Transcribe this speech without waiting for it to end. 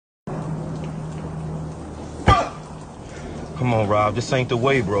Come on, Rob. This ain't the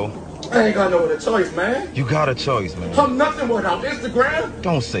way, bro. I ain't got no other choice, man. You got a choice, man. I'm nothing without Instagram.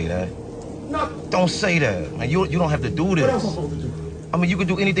 Don't say that. Nothing. Don't say that, man. You don't have to do this. What else am I supposed to do? I mean, you can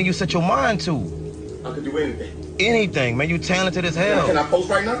do anything you set your mind to. I can do anything. Anything, man. You talented as hell. Can I post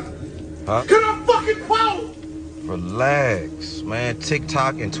right now? Huh? Can I fucking post? Relax, man.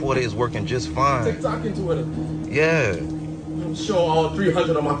 TikTok and Twitter is working just fine. TikTok and Twitter. Yeah. I'm sure all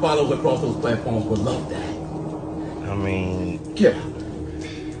 300 of my followers across those platforms would love that. I mean, Yeah.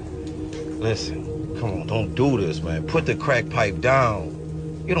 listen. Come on, don't do this, man. Put the crack pipe down.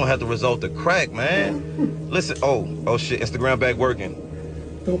 You don't have to resort to crack, man. Listen. Oh shit. Instagram back working.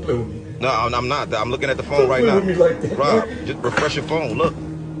 Don't play with me. No, I'm not. I'm looking at the phone right now. Don't play with me like that. Rob, just refresh your phone. Look.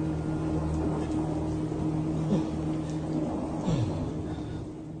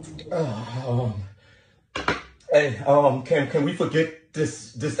 Hey, can we forget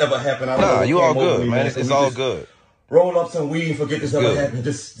this ever happened? Nah, you all good, man. It's all good. Roll up some weed and forget this ever happened.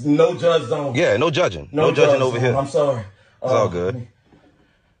 Just no judge zone. Yeah, no judging. No judging over here. I'm sorry. It's all good.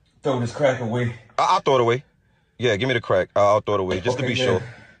 Throw this crack away. I'll throw it away. Yeah, give me the crack. I'll throw it away just to be sure.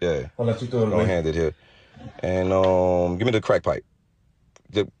 Yeah. I'll let you throw it away. Don't hand it here. And give me the crack pipe.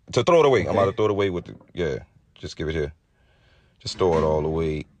 To throw it away. I'm about to throw it away with the, yeah. Just give it here. Just throw it all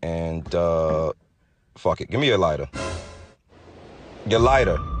away. And fuck it. Give me your lighter. Your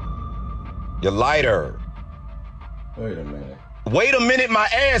lighter. Your lighter. Wait a minute. Wait a minute, my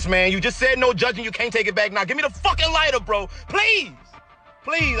ass, man. You just said no judging. You can't take it back now. Give me the fucking lighter, bro. Please.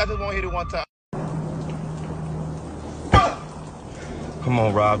 Please. I just want to hit it one time. Come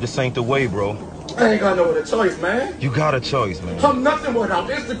on, Rob. This ain't the way, bro. I ain't got no other choice, man. You got a choice, man. I'm nothing without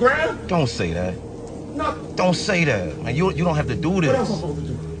Instagram. Don't say that. Nothing. Don't say that, man. You don't have to do this. What else am I supposed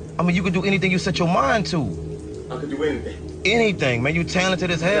to do? I mean, you can do anything you set your mind to. I can do anything. Anything, man. You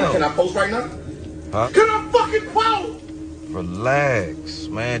talented as hell. Can I post right now? Huh? Can I fucking post? Relax,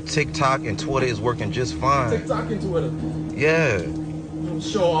 man. TikTok and Twitter is working just fine. TikTok and Twitter. Yeah. I'm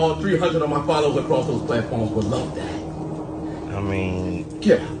sure all 300 of my followers across those platforms would love that. I mean,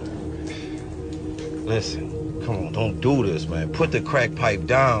 Yeah. listen. Come on, don't do this, man. Put the crack pipe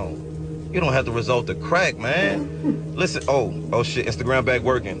down. You don't have to resort to crack, man. Listen. Oh shit. Instagram back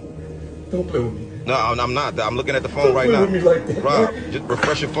working. Don't play with me. No, I'm not. I'm looking at the phone right now. Don't play with me like that. Rob, just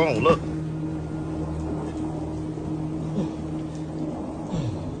refresh your phone. Look.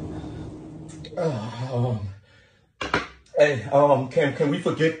 Hey, can we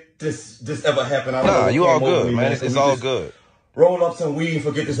forget this ever happened? Nah, you all good, man. It's all good. Roll up some weed and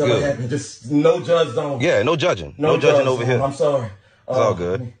forget this ever happened. Just no judge zone. Yeah, no judging. No judging over here. I'm sorry. It's all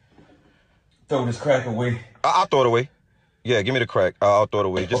good. Throw this crack away. I'll throw it away. Yeah, give me the crack. I'll throw it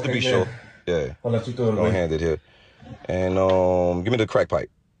away just to be sure. Yeah. I'll let you throw it away. Don't hand it here. And give me the crack pipe.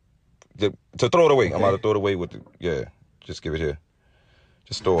 To throw it away. I'm about to throw it away with the, yeah. Just give it here.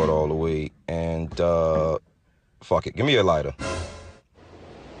 Just throw it all away. And fuck it. Give me your lighter.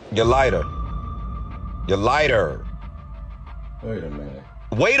 Your lighter. Your lighter. Wait a minute.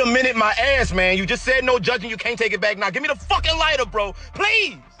 Wait a minute, my ass, man. You just said no judging. You can't take it back now. Give me the fucking lighter, bro.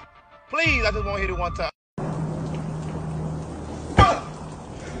 Please. Please. I just want to hit it one time.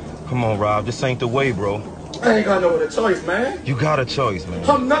 Come on, Rob. This ain't the way, bro. I ain't got no other choice, man. You got a choice, man.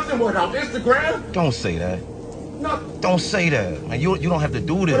 I'm nothing without Instagram. Don't say that. Nothing. Don't say that, man. You don't have to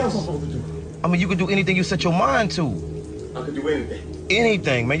do this. What else am I supposed to do? I mean, you can do anything you set your mind to. I can do anything.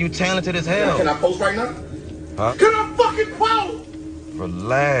 Anything, man. You talented as hell. Can I post right now? Huh? Can I fucking post?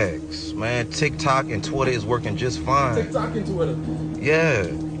 Relax, man. TikTok and Twitter is working just fine. TikTok and Twitter. Yeah.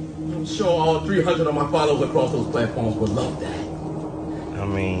 I'm sure all 300 of my followers across those platforms would love that. I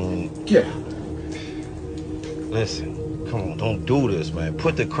mean, yeah. Listen. Come on, don't do this, man.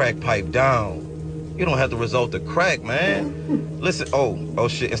 Put the crack pipe down. You don't have to resort to crack, man. Listen. Oh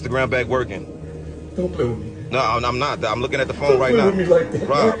shit. Instagram back working. Don't play with me. No, I'm not. I'm looking at the phone right now. Don't play with me like that.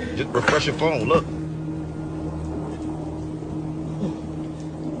 Rob, just refresh your phone. Look.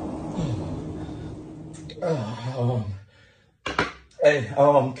 Hey,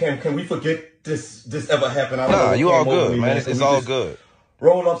 can we forget this ever happened? Nah, you all good, man. It's all good.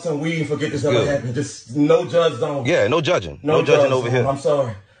 Roll up some weed and forget this ever happened. Just no judge zone. Yeah, no judging. No judging over here. I'm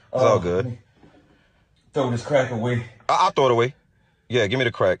sorry. It's all good. Throw this crack away. I'll throw it away. Yeah, give me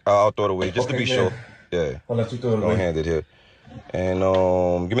the crack. I'll throw it away just to be sure. Yeah. I'll let you throw it away. Don't hand it here. And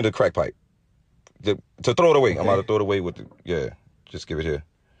give me the crack pipe. To throw it away. I'm about to throw it away with the, yeah. Just give it here.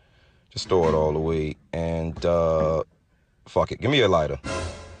 Just throw it all away. And fuck it. Give me your lighter.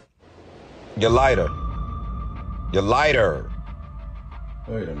 Your lighter. Your lighter.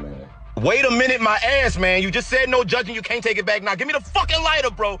 Wait a minute. Wait a minute, my ass, man. You just said no judging. You can't take it back now. Give me the fucking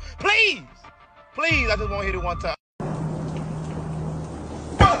lighter, bro. Please. Please. I just want to hit it one time.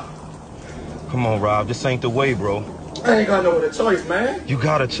 Come on, Rob. This ain't the way, bro. I ain't got no other choice, man. You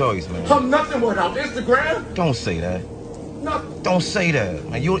got a choice, man. I'm nothing without Instagram. Don't say that. Nothing. Don't say that,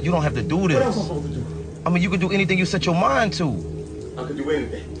 man. You don't have to do this. What else am I supposed to do? I mean, you can do anything you set your mind to. I can do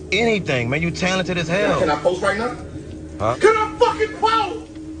anything. Anything, man. You talented as hell. Can I post right now? Huh? Can I fucking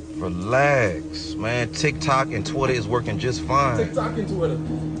post? Relax, man. TikTok and Twitter is working just fine. TikTok and Twitter.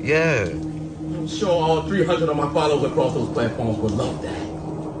 Yeah. I'm sure all 300 of my followers across those platforms would love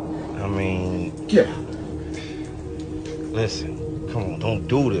that. I mean, Yeah. listen. Come on, don't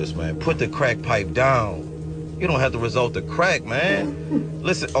do this, man. Put the crack pipe down. You don't have to resort to crack, man.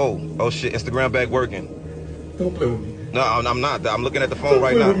 Listen. Oh shit. Instagram back working. Don't play with me. No, I'm not. I'm looking at the phone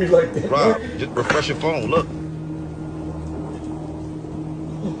right play now. with me like that, Rob, man. just refresh your phone. Look.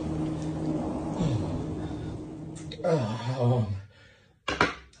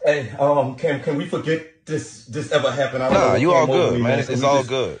 Hey, can we forget this ever happened? Nah, you all good, man. It's all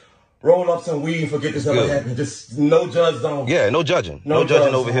good. Roll up some weed and forget this ever Good. happened. Just no judge zone. Yeah, no judging. No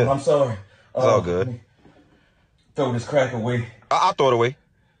judging over here. I'm sorry. It's all good. Throw this crack away. I'll throw it away.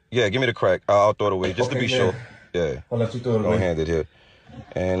 Yeah, give me the crack. I'll throw it away just to Okay, be yeah. sure. Yeah. I'll let you throw it Don't away. hand it here.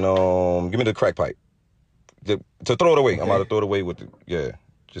 And give me the crack pipe. To throw it away. I'm about to throw it away with the, yeah.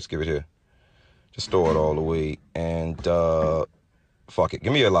 Just give it here. Just throw it all away. And fuck it.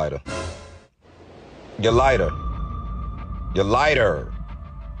 Give me your lighter. Your lighter. Your lighter.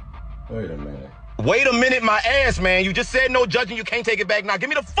 Wait a minute. Wait a minute, my ass, man. You just said no judging. You can't take it back now. Give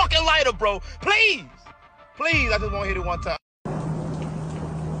me the fucking lighter, bro. Please. Please. I just want to hit it one time.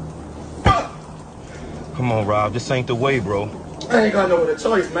 Come on, Rob. This ain't the way, bro. I ain't got no other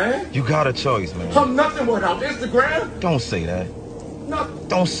choice, man. You got a choice, man. I'm nothing without Instagram. Don't say that. Nothing.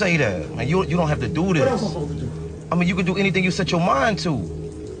 Don't say that, man. You don't have to do What else am I this. supposed to do? I mean, you can do anything you set your mind to.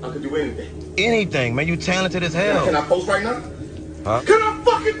 I can do anything. Anything, man. You talented as Can hell. I post right now? Huh? Can I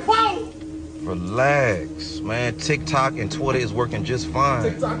fucking post? Relax, man. TikTok and Twitter is working just fine.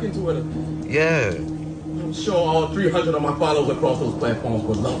 TikTok and Twitter. Yeah. I'm sure all 300 of my followers across those platforms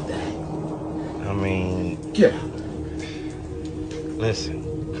would love that. I mean, Yeah. listen.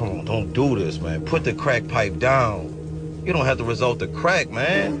 Come on, don't do this, man. Put the crack pipe down. You don't have to resort to crack,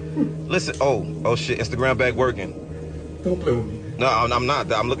 man. Listen. Oh shit. Instagram back working. Don't play with me. No, I'm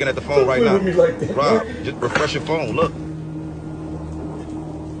not. I'm looking at the phone Don't right play now. with me like that, Rob, man. just refresh your phone. Look.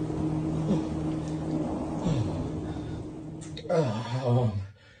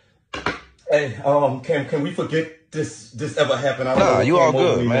 Hey, can we forget this ever happened? Nah, you all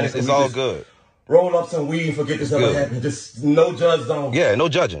good, man. It's all good. Roll up some weed and forget this ever Good. happened. Just no judge zone. Yeah, no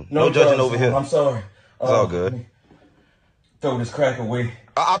judging. No judging over zone. here. I'm sorry. It's all good. Throw this crack away.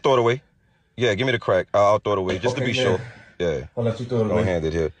 I'll throw it away. Yeah, give me the crack. I'll throw it away just to Okay, be yeah. sure. Yeah. I'll let you throw it Don't away. hand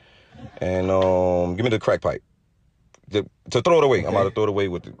it here. And give me the crack pipe. To throw it away. I'm about to throw it away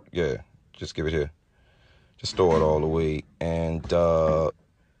with the, yeah. Just give it here. Just throw it all away. And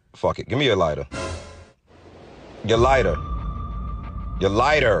fuck it. Give me your lighter. Your lighter. Your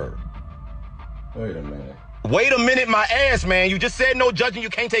lighter. Wait a minute. Wait a minute, my ass, man. You just said no judging. You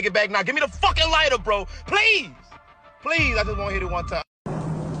can't take it back now. Give me the fucking lighter, bro. Please. Please. I just want to hit it one time.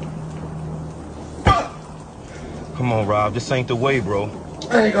 Come on, Rob. This ain't the way, bro.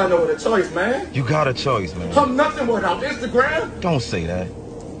 I ain't got no other choice, man. You got a choice, man. I'm nothing without Instagram. Don't say that.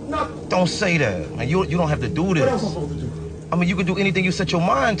 Nothing. Don't say that, man. You don't have to do What else am I this. supposed to do? I mean, you can do anything you set your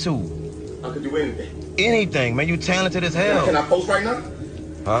mind to. I can do anything. Anything, man. You talented as Can hell. I post right now?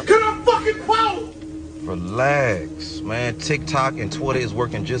 Huh? Can I fucking post? Relax, man. TikTok and Twitter is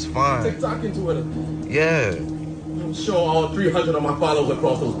working just fine. TikTok and Twitter. Yeah. I'm sure all 300 of my followers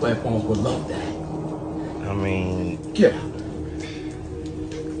across those platforms would love that. I mean, Yeah.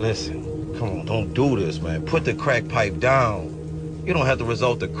 listen. Come on, don't do this, man. Put the crack pipe down. You don't have to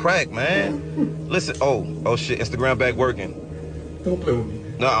resort to crack, man. Listen. Oh shit. Instagram back working. Don't play with me.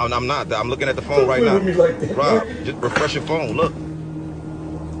 No, I'm not. I'm looking at the phone Don't right play now. with me like that, Rob, man. just refresh your phone. Look.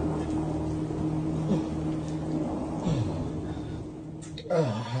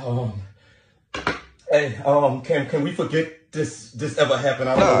 Hey, can we forget this ever happened?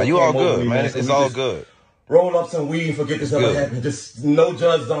 Nah, you all good, man. It's all good. Roll up some weed and forget this ever Good. happened. Just no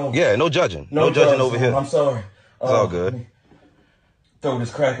judge zone. Yeah, no judging. No judging over zone. here. I'm sorry. It's all good. Throw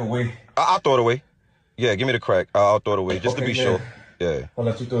this crack away. I'll throw it away. Yeah, give me the crack. I'll throw it away just to Okay, be yeah. sure. Yeah. I'll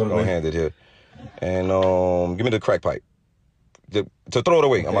let you throw it Don't away. hand it here. And give me the crack pipe. To throw it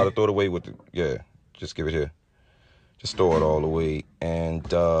away. I'm about to throw it away with the, yeah. Just give it here. Just throw it all away. And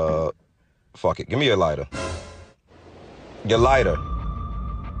fuck it. Give me your lighter. Your lighter.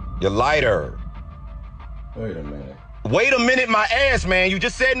 Your lighter. Wait a minute. Wait a minute, my ass, man. You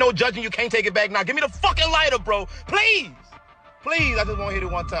just said no judging. You can't take it back now. Give me the fucking lighter, bro. Please. Please. I just want to hit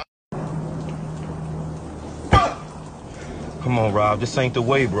it one time. Come on, Rob. This ain't the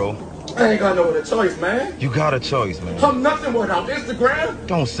way, bro. I ain't got no other choice, man. You got a choice, man. I'm nothing without Instagram.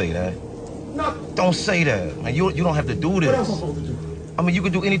 Don't say that. Nothing. Don't say that, man. You don't have to do What else am I this. supposed to do? I mean, you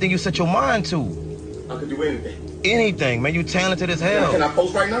can do anything you set your mind to. I can do anything. Anything, man. You talented as hell. Can I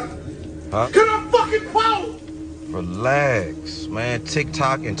post right now? Huh? Can I fucking post? Relax, man.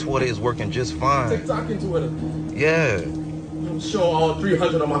 TikTok and Twitter is working just fine. TikTok and Twitter. Yeah. I'm sure all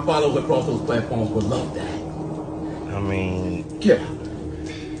 300 of my followers across those platforms would love that. I mean, Yeah.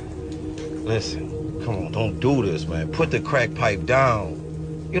 listen. Come on, don't do this, man. Put the crack pipe down.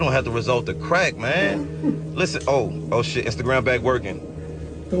 You don't have to resort to crack, man. Listen. Oh shit. Instagram back working.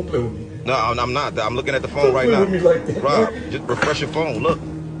 Don't play with me. No, I'm not. I'm looking at the phone Don't right play now. with me like that. Rob, just refresh your phone. Look.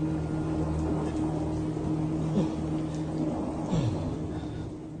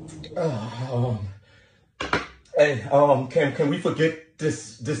 Hey, can we forget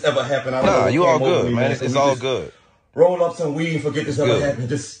this ever happened? I Nah, know you it all came over good, me, man. Can It's we all just good. Roll up some weed and forget this ever Good. happened.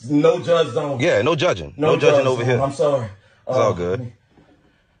 Just no judge zone. Yeah, no judging. No judge judging over zone. here. I'm sorry. It's all good. let me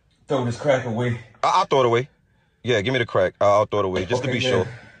Throw this crack away. I'll throw it away. Yeah, give me the crack. I'll throw it away just to Okay, be yeah. sure.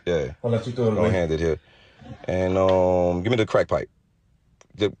 Yeah. I'll let you throw it Go away. hand it here. And give me the crack pipe.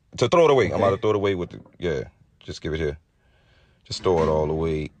 To throw it away. I'm Okay. about to throw it away with the, yeah. Just give it here. Just throw it all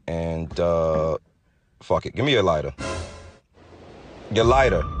away. And fuck it. Give me your lighter. Your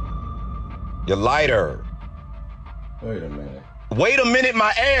lighter. Your lighter. Wait a minute. Wait a minute,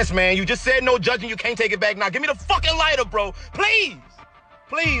 my ass, man. You just said no judging. You can't take it back now. Give me the fucking lighter, bro. Please.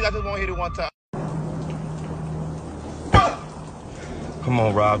 Please. I just want to hit it one time. Come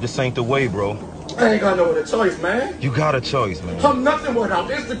on, Rob. This ain't the way, bro. I ain't got no other choice, man. You got a choice, man. I'm nothing without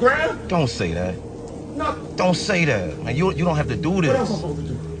Instagram. Don't say that. Nothing. Don't say that, man. You don't have to do What else am I this. supposed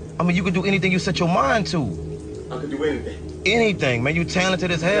to do? I mean, you can do anything you set your mind to. I can do anything. Anything, man. You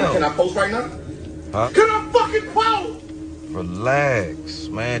talented as hell. Can I post right now? Huh? Can I fucking post? Relax,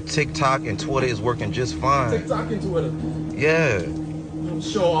 man. TikTok and Twitter is working just fine. TikTok and Twitter. Yeah. I'm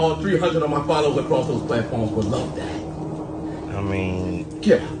sure all 300 of my followers across those platforms would love that. I mean,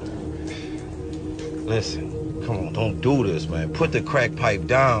 Yeah. listen. Come on, don't do this, man. Put the crack pipe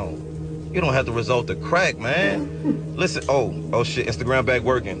down. You don't have to resort to crack, man. Listen. Oh shit. Instagram back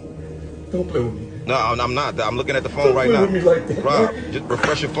working. Don't play with me. No, I'm not. I'm looking at the phone Don't right play now. with me like that. Rob, just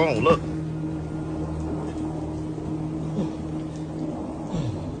refresh your phone. Look.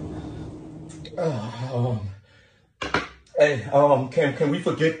 Hey, can we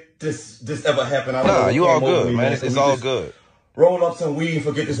forget this ever happened? I Nah, know it you all came over good, me, man. Can It's we all just good. Roll up some weed and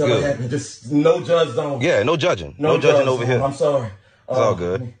forget this ever Good. happened. Just no judge zone. Yeah, no judging. No judge judging over zone. here. I'm sorry. It's all let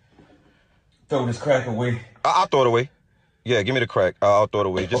good. me Throw this crack away. I'll throw it away. Yeah, give me the crack. I'll throw it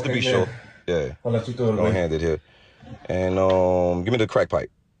away just to Okay, be yeah. sure. Yeah. I'll let you throw it Go away. hand it here. And give me the crack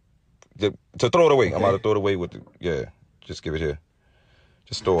pipe. To throw it away. I'm Okay. about to throw it away with the, yeah. Just give it here.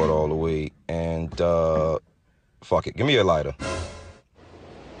 Just throw it all away. And fuck it. Give me your lighter.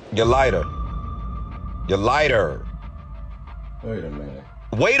 Your lighter. Your lighter. Wait a minute.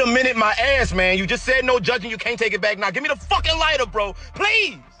 Wait a minute, my ass, man. You just said no judging. You can't take it back now. Give me the fucking lighter, bro.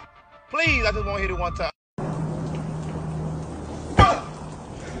 Please. Please. I just want to hit it one time.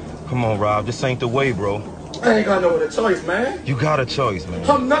 Come on, Rob. This ain't the way, bro. I ain't got no other choice, man. You got a choice, man.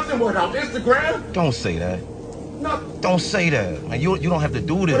 I'm nothing without Instagram. Don't say that. Nothing. Don't say that, man. You don't have to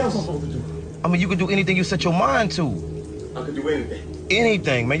do What else am I this. supposed to do? I mean, you can do anything you set your mind to. I can do anything.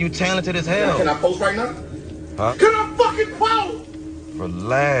 Anything, man. You talented as hell. Can I post right now? Huh? Can I fucking post?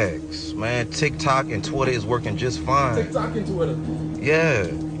 Relax, man. TikTok and Twitter is working just fine. TikTok and Twitter. Yeah.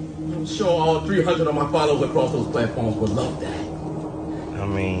 I'm sure all 300 of my followers across those platforms would love that. I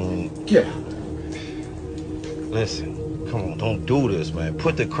mean, Yeah. listen. Come on, don't do this, man.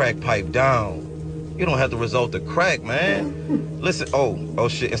 Put the crack pipe down. You don't have to resort to crack, man. Listen. Oh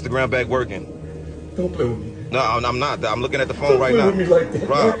shit. Instagram back working. Don't play with me. No, I'm not. I'm looking at the phone Don't right play now. with me like that.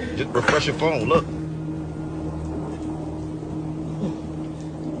 Rob, just refresh your phone. Look.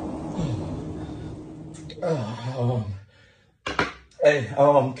 Hey,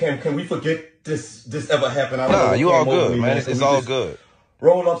 can we forget this ever happened? I know Nah, it you all came over good, me, man. Can It's we all just good.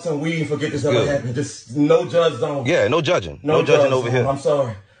 Roll up some weed and forget this ever Good. happened. Just no judge zone. Yeah, no judging. No judge judging over zone. here. I'm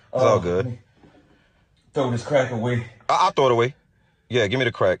sorry. It's all let good. me Throw this crack away. I'll throw it away. Yeah, give me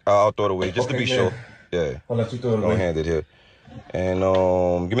the crack. I'll throw it away just to Okay, be yeah. sure. Yeah. I'll let you throw it Go away. hand it here. And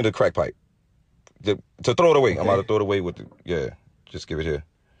give me the crack pipe. To throw it away. I'm Okay. about to throw it away with the, yeah. Just give it here.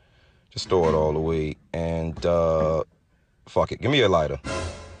 Just throw it all away. And fuck it. Give me your lighter.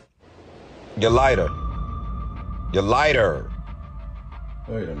 Your lighter. Your lighter.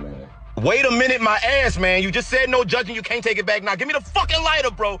 Wait a minute. Wait a minute, my ass, man. You just said no judging. You can't take it back now. Give me the fucking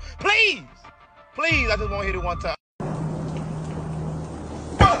lighter, bro. Please. Please. I just want to hit it one time.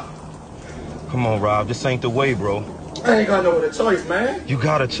 Come on, Rob. This ain't the way, bro. I ain't got no other choice, man. You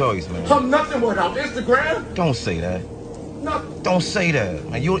got a choice, man. I'm nothing without Instagram. Don't say that. Nothing. Don't say that,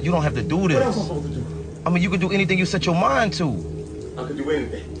 man. You don't have to do this. What else am I supposed to do? I mean, you can do anything you set your mind to. I can do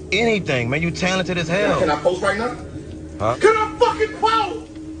anything. Anything, man. You talented as hell. Can I post right now? Huh? Can I fucking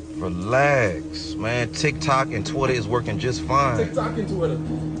post? Relax, man. TikTok and Twitter is working just fine. TikTok and Twitter.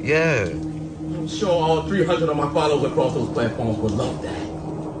 Yeah. I'm sure all 300 of my followers across those platforms would love that.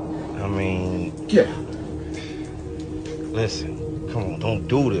 I mean, Yeah. listen. Come on, don't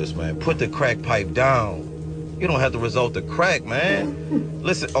do this, man. Put the crack pipe down. You don't have to resort to crack, man.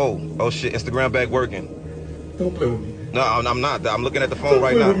 Listen. Oh shit. Instagram back working. Don't play with me. No, I'm not. I'm looking at the phone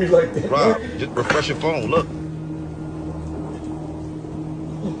right now. Don't play with me like that. Rob, just refresh your phone. Look.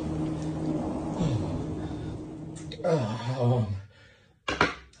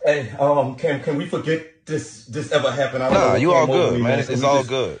 Hey, can we forget this ever happened? Nah, you all good, man. It's all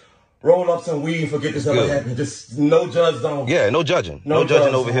good. Roll up some weed and forget this ever happened. Just no judge zone. Yeah, no judging. No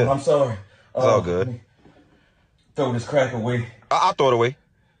judging over here. I'm sorry. It's all good. Throw this crack away. I'll throw it away.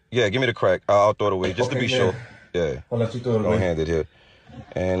 Yeah, give me the crack. I'll throw it away just to be sure. Yeah. I'll let you throw it away. Don't hand it here.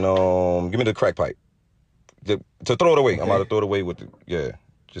 And give me the crack pipe. To throw it away. I'm about to throw it away with the, yeah.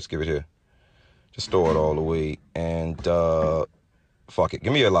 Just give it here. Just throw it all away. And fuck it.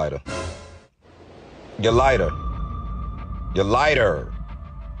 Give me your lighter. Your lighter. Your lighter.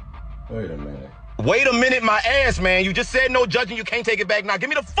 Wait a minute. Wait a minute, my ass, man. You just said no judging. You can't take it back now. Give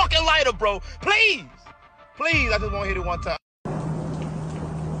me the fucking lighter, bro. Please. Please. I just want to hit it one time.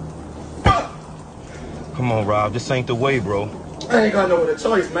 Come on, Rob. This ain't the way, bro. I ain't got no other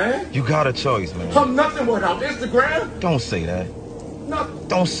choice, man. You got a choice, man. I'm nothing without Instagram. Don't say that. Nothing.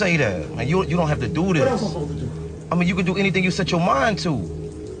 Don't say that, man. You don't have to do this. What else am I supposed to do? I mean, you can do anything you set your mind to.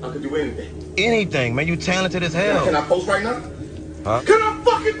 I can do anything. Anything, man. You talented as hell. Can I post right now? Huh? Can I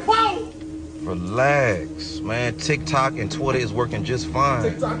fucking post? Relax, man. TikTok and Twitter is working just fine.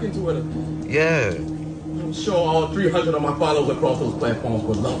 TikTok and Twitter. Yeah. I'm sure all 300 of my followers across those platforms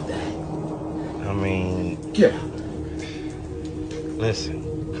would love that. I mean, Yeah. listen.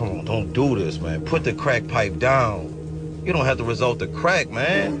 Come on, don't do this, man. Put the crack pipe down. You don't have to resort to crack,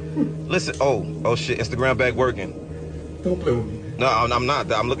 man. Listen. Oh shit. Instagram back working. Don't play with me. No, I'm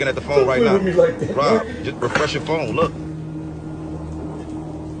not. I'm looking at the phone right now. Don't play with me like that. Rob, just refresh your phone. Look.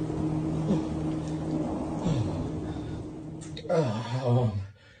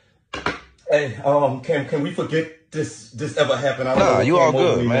 Hey, can we forget this ever happened? Nah, you all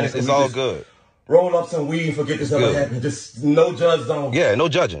good, man. It's all good. Roll up some weed and forget this ever happened. Just no judge zone. Yeah, no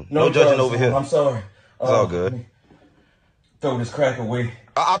judging. No judging over here. I'm sorry. It's all good. Throw this crack away.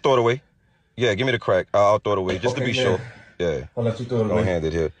 I'll throw it away. Yeah, give me the crack. I'll throw it away just to be sure. Yeah. I'll let you throw it away. Don't hand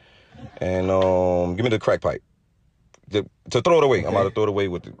it here. And give me the crack pipe. To throw it away. I'm about to throw it away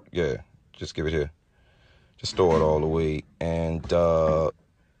with the, yeah. Just give it here. Just throw it all away. And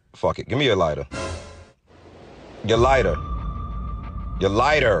fuck it. Give me your lighter. Your lighter. Your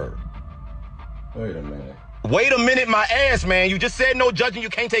lighter. Wait a minute. Wait a minute, my ass, man. You just said no judging. You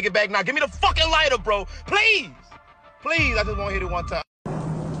can't take it back now. Give me the fucking lighter, bro. Please. Please. I just want to hit it one time.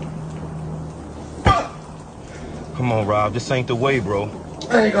 Come on, Rob. This ain't the way, bro.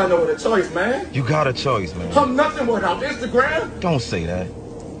 I ain't got no other choice, man. You got a choice, man. I'm nothing without Instagram. Don't say that.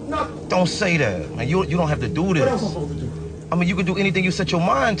 Nothing. Don't say that, man. You don't have to do this. What else am I supposed to do? I mean, you can do anything you set your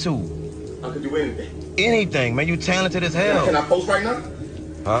mind to. I can do anything. Anything, man. You talented as hell. Can I post right now?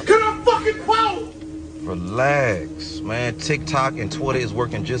 Huh? Can I fucking post? Relax, man. TikTok and Twitter is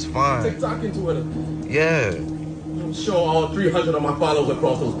working just fine. TikTok and Twitter. Yeah. I'm sure all 300 of my followers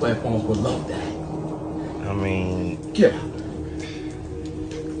across those platforms would love that. I mean, Yeah.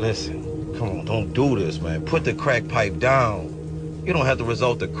 listen. Come on, don't do this, man. Put the crack pipe down. You don't have to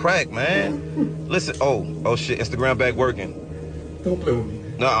resort to crack, man. Listen. Oh shit. Instagram back working. Don't play with me.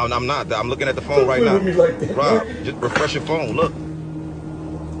 No, I'm not. I'm looking at the phone right now. Don't play with me like that. Rob, just refresh your phone. Look.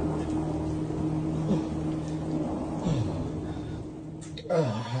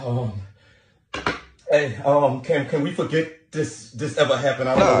 Hey, can we forget this ever happened?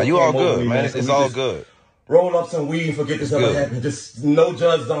 Nah, you all good, man. It's all good. Roll up some weed and forget this ever happened. Just no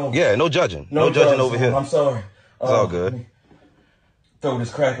judge zone. Yeah, no judging. No judging over here. I'm sorry. It's all good. Throw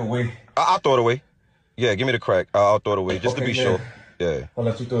this crack away. I'll throw it away. Yeah, give me the crack. I'll throw it away just to be sure. Yeah. I'll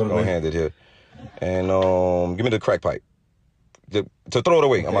let you throw it away. Don't hand it here. And give me the crack pipe. To throw it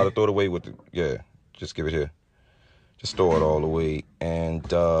away. I'm about to throw it away with the, yeah. Just give it here. Just throw it all away. And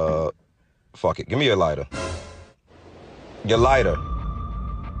fuck it. Give me your lighter. Your lighter.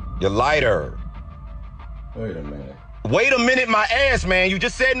 Your lighter. Wait a minute. Wait a minute, my ass, man. You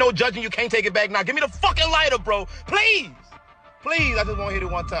just said no judging. You can't take it back now. Give me the fucking lighter, bro. Please. Please. I just want to hit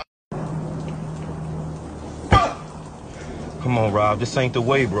it one time. Come on, Rob. This ain't the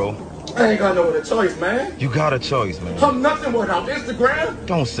way, bro. I ain't got no other choice, man. You got a choice, man. I'm nothing without Instagram.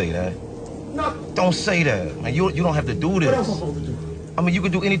 Don't say that. Nothing. Don't say that, man. You don't have to do this. What else am I supposed to do? I mean, you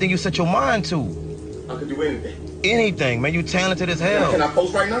can do anything you set your mind to. I can do anything. Anything, man. You talented as hell. Can I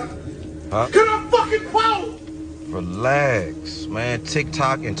post right now? Huh? Can I fucking post? Relax, man.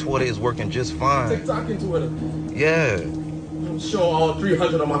 TikTok and Twitter is working just fine. TikTok and Twitter. Yeah. I'm sure all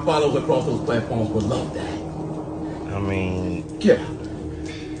 300 of my followers across those platforms would love that. I mean, Yeah.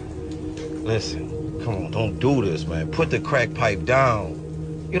 listen. Come on, don't do this, man. Put the crack pipe down.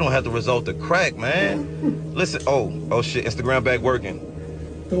 You don't have to resort to crack, man. Listen. Oh shit. Instagram back working.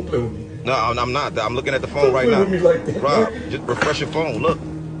 Don't play with me. No, I'm not. I'm looking at the phone Don't right play now. with me like that. Rob, just refresh your phone. Look.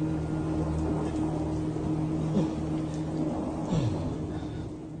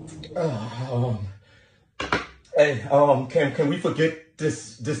 Hey, can we forget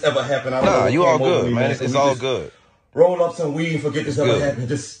this ever happened? Nah, you all good, man. It's all good. Roll up some weed and forget this ever happened.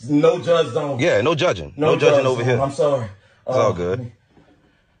 Just no judge zone. Yeah, no judging. No judging over here. I'm sorry. It's all good.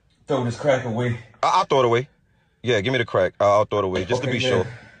 Throw this crack away. I'll throw it away. Yeah, give me the crack. I'll throw it away just to be sure.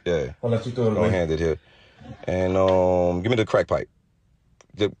 Yeah. I'll let you throw it away. Don't hand it here. And give me the crack pipe.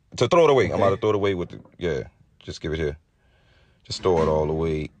 To throw it away. I'm about to throw it away with the, yeah. Just give it here. Just throw it all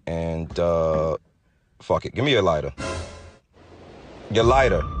away. And fuck it. Give me your lighter. Your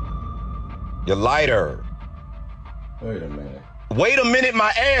lighter. Your lighter. Wait a minute. Wait a minute, my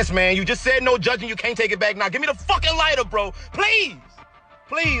ass, man. You just said no judging. You can't take it back now. Give me the fucking lighter, bro. Please.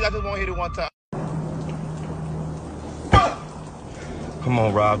 Please. I just want to hit it one time. Come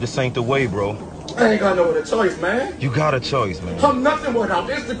on, Rob. This ain't the way, bro. I ain't got no other choice, man. You got a choice, man. I'm nothing without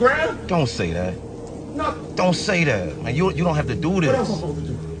Instagram. Don't say that. Nothing. Don't say that, man. You don't have to do What else am I this. supposed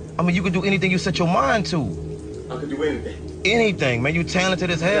to do? I mean, you can do anything you set your mind to. I can do anything. Anything, man. You talented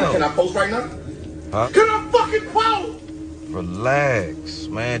as hell. Can I post right now? Huh? Can I fucking post? Relax,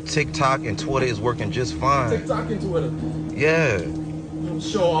 man. TikTok and Twitter is working just fine. TikTok and Twitter. Yeah. I'm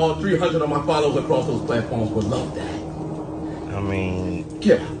sure all 300 of my followers across those platforms would love that. I mean,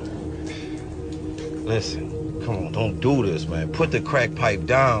 Yeah. listen. Come on, don't do this, man. Put the crack pipe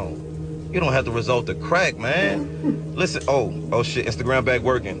down. You don't have to resort to crack, man. Listen. Oh shit. Instagram back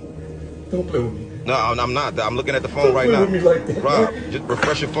working. Don't play with me. No, I'm not. I'm looking at the phone Don't right play now. with me like that. Rob, just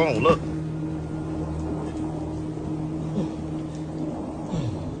refresh your phone. Look.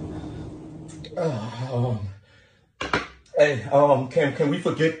 Hey, can we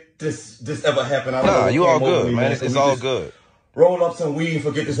forget this ever happened? Nah, you all good, man. It's all good. Roll up some weed and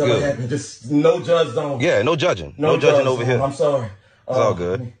forget this ever happened. Just no judge zone. Yeah, no judging. No judging over here. I'm sorry. It's all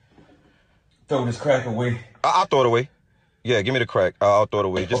good. Throw this crack away. I'll throw it away. Yeah, give me the crack. I'll throw it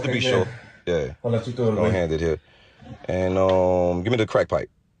away just to be sure. Yeah. I'll let you throw it away. Don't hand it here. And give me the crack pipe.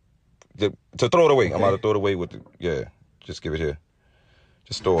 To throw it away. I'm about to throw it away with the, yeah. Just give it here.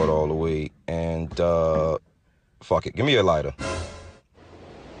 Just throw it all away. And fuck it. Give me your lighter.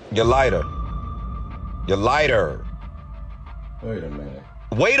 Your lighter. Your lighter. Wait a minute.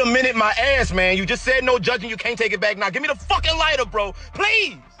 Wait a minute, my ass, man. You just said no judging. You can't take it back now. Give me the fucking lighter, bro.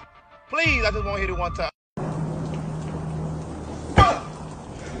 Please. Please. I just want to hit it one time.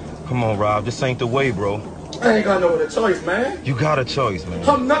 Come on, Rob. This ain't the way, bro. I ain't got no other choice, man. You got a choice, man.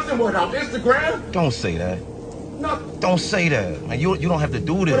 I'm nothing without Instagram. Don't say that. Nothing. Don't say that, man. You don't have to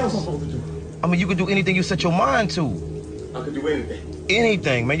do What else am I this. supposed to do? I mean, you can do anything you set your mind to. I can do anything.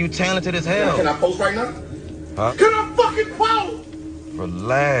 Anything, man. You talented as hell. Can I post right now? Huh? Can I fucking post?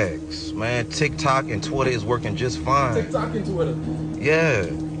 Relax, man. TikTok and Twitter is working just fine. TikTok and Twitter. Yeah.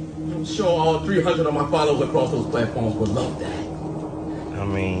 I'm sure all 300 of my followers across those platforms would love that. I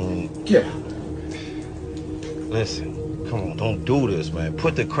mean, Yeah. listen. Come on, don't do this, man.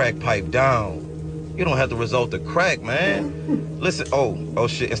 Put the crack pipe down. You don't have to resort to crack, man. Listen. Oh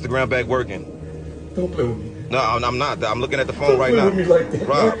shit. Instagram back working. Don't play with me. No, I'm not. I'm looking at the phone Don't right play now. with me like that.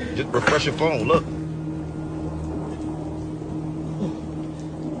 Rob, just refresh your phone. Look.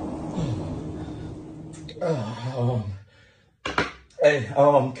 Hey,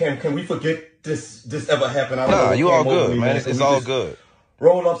 can we forget this ever happened? Nah, you all good, man. It's all good.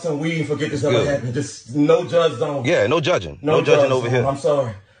 Roll up some weed and forget this ever happened. Just no judge zone. Yeah, no judging. No judging over here. I'm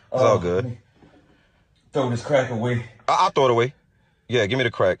sorry. It's all good. Throw this crack away. I'll throw it away. Yeah, give me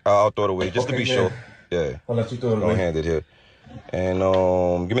the crack. I'll throw it away just to be yeah. sure. Yeah. I'll let you throw it Don't away. hand it here. And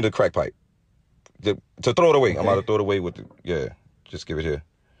give me the crack pipe. To throw it away. I'm about to throw it away with the, yeah. Just give it here.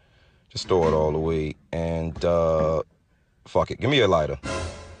 Just throw it all away. And fuck it. Give me your lighter.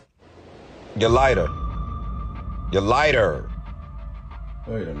 Your lighter. Your lighter.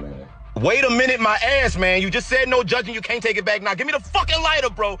 Wait a minute. Wait a minute, my ass, man. You just said no judging. You can't take it back now. Give me the fucking lighter,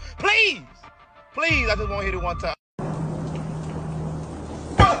 bro. Please. Please. I just want to hit it one time.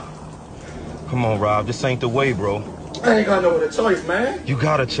 Come on, Rob. This ain't the way, bro. I ain't got no other choice, man. You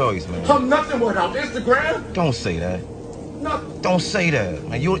got a choice, man. I'm nothing without Instagram. Don't say that. Nothing. Don't say that,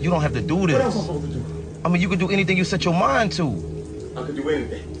 man. You don't have to do this. What else am I supposed to do? I mean, you can do anything you set your mind to. I can do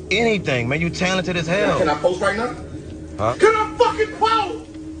anything. Anything, man. You talented as hell. Can I post right now? Huh? Can I fucking post?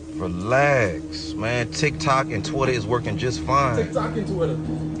 Relax, man. TikTok and Twitter is working just fine. TikTok and Twitter.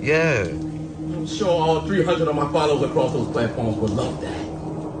 Yeah. I'm sure all 300 of my followers across those platforms would love that.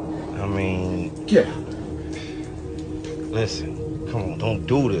 I mean, Yeah. listen. Come on, don't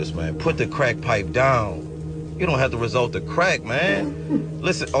do this, man. Put the crack pipe down. You don't have to resort to crack, man.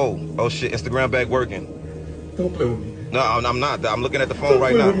 Listen. Oh shit. Instagram back working. Don't play with me. No, I'm not. I'm looking at the phone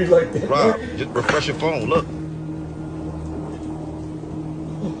right Don't now. play with me like that. Rob, just refresh your phone. Look.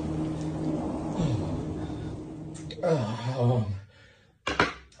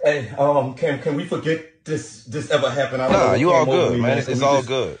 Hey, can we forget this ever happened? Nah, you all good, man. It's all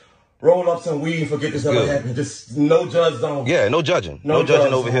good. Roll up some weed and forget this ever happened. Just no judge zone. Yeah, no judging. No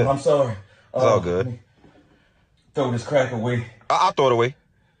judging over here. I'm sorry. It's all good. Throw this crack away. I'll throw it away.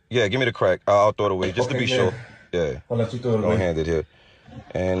 Yeah, give me the crack. I'll throw it away just to be sure. Yeah. I'll let you throw it away. Don't hand it here.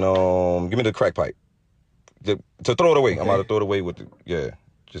 And give me the crack pipe. To throw it away. I'm about to throw it away with the, yeah.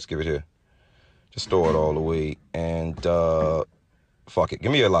 Just give it here. Just throw it all away. And fuck it.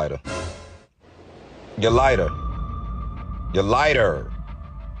 Give me your lighter. Your lighter. Your lighter.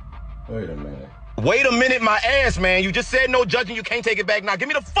 Wait a minute. Wait a minute, my ass, man. You just said no judging. You can't take it back now. Give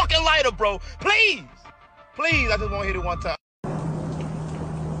me the fucking lighter, bro. Please. Please. I just want to hit it one time.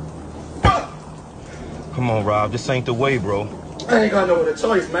 Come on, Rob. This ain't the way, bro. I ain't got no other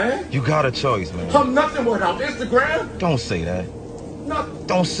choice, man. You got a choice, man. I'm nothing without Instagram. Don't say that. Nothing.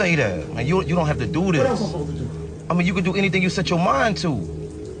 Don't say that, man. You don't have to do this. What else am I supposed to do? I mean, you can do anything you set your mind to.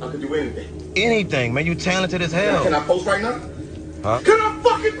 I can do anything. Anything, man. You talented as hell. Can I post right now? Huh? Can I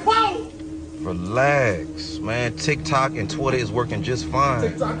fucking post? Relax, man. TikTok and Twitter is working just fine.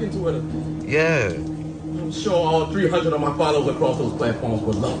 TikTok and Twitter. Yeah. I'm sure all 300 of my followers across those platforms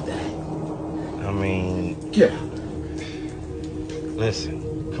would love that. I mean, Yeah.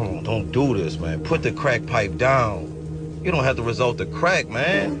 listen. Come on, don't do this, man. Put the crack pipe down. You don't have to resort to crack,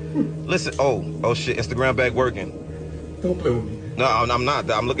 man. Listen. Oh shit. Instagram back working. Don't play with me. No, I'm not.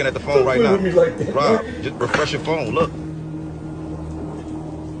 I'm looking at the phone Don't right play now. with me like that. Rob, just refresh your phone. Look.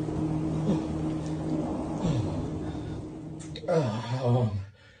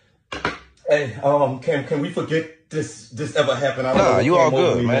 Hey, can we forget this ever happened? Nah, you all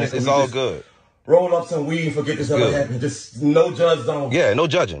good, man. It's all good. Roll up some weed and forget this ever happened. Just no judge zone. Yeah, no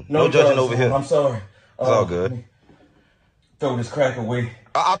judging. No judging over here. I'm sorry. It's all good. Throw this crack away.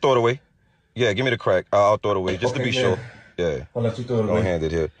 I'll throw it away. Yeah, give me the crack. I'll throw it away just to be sure. Yeah. I'll let you throw it away. Don't hand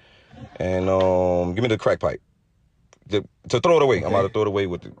it here. And give me the crack pipe. To throw it away. I'm about to throw it away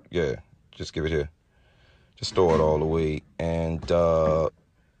with the, yeah. Just give it here. Just throw it all away. And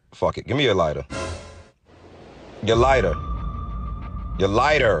fuck it. Give me your lighter. Your lighter. Your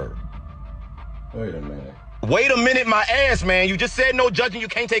lighter. Wait a minute. Wait a minute, my ass, man. You just said no judging. You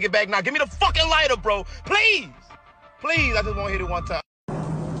can't take it back now. Give me the fucking lighter, bro. Please. Please. I just want to hit it one time.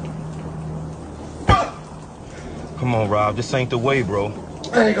 Come on, Rob. This ain't the way, bro.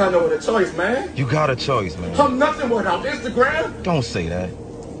 I ain't got no other choice, man. You got a choice, man. I'm nothing without Instagram. Don't say that.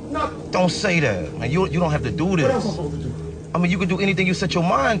 Nothing. Don't say that, man. You don't have to do this. What else am I supposed to do? I mean, you can do anything you set your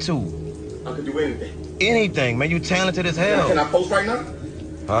mind to. I can do anything. Anything, man. You talented as hell. Can I post right now?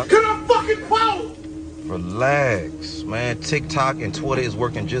 Huh? Can I fucking post? Relax, man. TikTok and Twitter is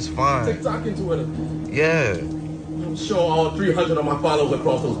working just fine. TikTok and Twitter. Yeah. I'm sure all 300 of my followers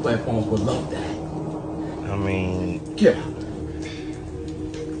across those platforms would love that. I mean, Yeah.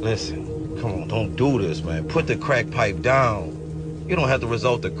 listen. Come on, don't do this, man. Put the crack pipe down. You don't have to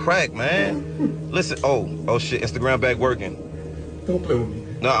resort to crack, man. Listen. Oh shit. Instagram back working. Don't play with me.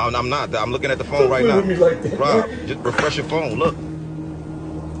 No, I'm not. I'm looking at the phone right now. Don't play with me like that. Rob, just refresh your phone. Look.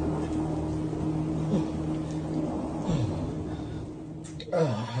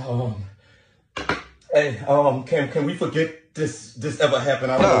 Hey, can we forget this ever happened?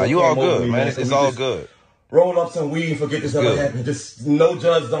 Nah, you all good, man. It's all good. Roll up some weed and forget this ever happened. Just no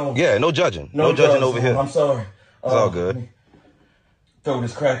judge zone. Yeah, no judging. No judging over here. I'm sorry. It's all good. Throw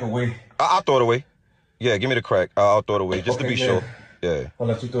this crack away. I'll throw it away. Yeah, give me the crack. I'll throw it away just to be sure. Yeah. I'll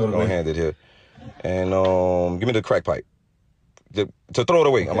let you throw it away. Don't hand it here. And give me the crack pipe. To throw it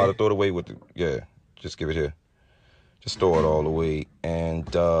away. I'm about to throw it away with the, yeah. Just give it here. Just throw it all away. And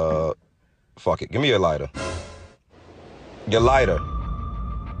fuck it. Give me your lighter. Your lighter.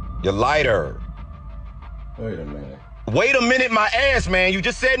 Your lighter. Wait a minute. Wait a minute, my ass, man. You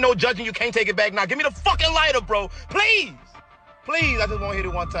just said no judging. You can't take it back now. Give me the fucking lighter, bro. Please. Please. I just want to hit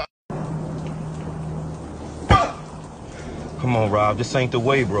it one time. Come on, Rob. This ain't the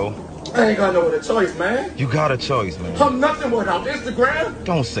way, bro. I ain't got no other choice, man. You got a choice, man. I'm nothing without Instagram.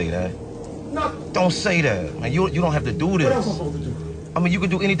 Don't say that. Nothing. Don't say that, man. You don't have to do this. What else am I supposed to do? I mean, you can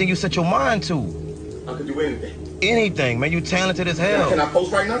do anything you set your mind to. I can do anything. Anything, man. You talented as hell. Can I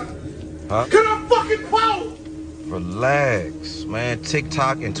post right now? Huh? Can I fucking post? Relax, man.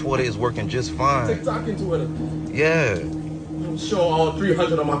 TikTok and Twitter is working just fine. TikTok and Twitter. Yeah. I'm sure all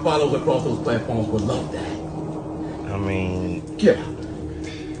 300 of my followers across those platforms would love that. I mean, Yeah.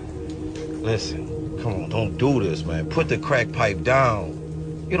 listen. Come on, don't do this, man. Put the crack pipe down.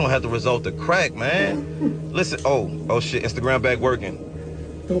 You don't have to resort to crack, man. Listen. Oh shit. Instagram back working.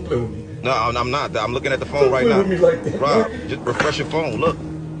 Don't play with me. No, I'm not. I'm looking at the phone right play now. with me like that, Rob, man. just refresh your phone. Look.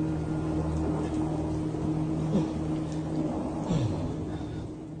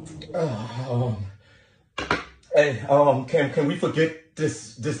 Hey, can we forget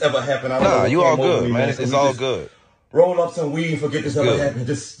this ever happened? Nah, you all good, man. It's all good. Roll up some weed and forget this ever Good. happened.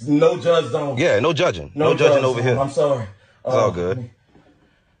 Just no judge zone. Yeah, no judging. No judge judging over zone. here. I'm sorry. It's all good. let me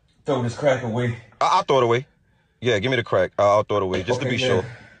Throw this crack away. I'll throw it away. Yeah, give me the crack. I'll throw it away just to Okay, be yeah. sure.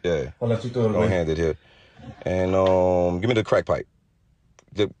 Yeah. I'll let you throw it Don't away. hand it here. And give me the crack pipe.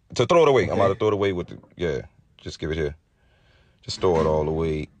 To throw it away. I'm about to throw it away with the, yeah. Just give it here. Just throw it all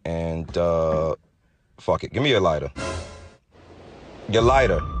away. And fuck it. Give me your lighter. Your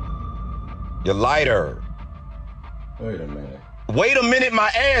lighter. Your lighter. Wait a minute. Wait a minute, my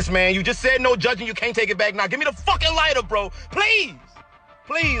ass, man. You just said no judging. You can't take it back now. Give me the fucking lighter, bro. Please.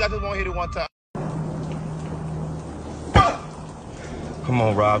 Please. I just want to hit it one time. Come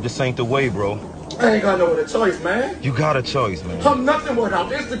on, Rob. This ain't the way, bro. I ain't got no other choice, man. You got a choice, man. I'm nothing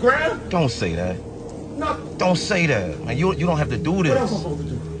without Instagram. Don't say that. Nothing. Don't say that, man. You don't have to do What else am I this. supposed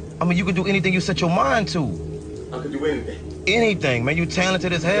to do? I mean, you can do anything you set your mind to. I can do anything. Anything, man. You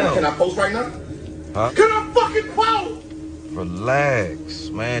talented as hell. Can I post right now? Huh? Can I fucking post? Relax,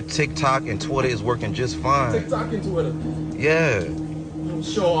 man. TikTok and Twitter is working just fine. TikTok and Twitter. Yeah. I'm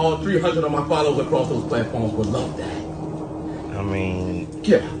sure all 300 of my followers across those platforms would love that. I mean,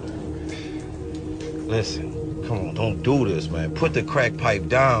 Yeah. listen. Come on, don't do this, man. Put the crack pipe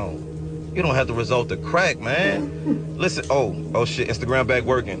down. You don't have to resort to crack, man. Listen. Oh shit. Instagram back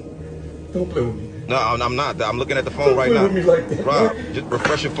working. Don't play with me. No, I'm not. I'm looking at the phone Don't right play now. with me like that, Rob, man. just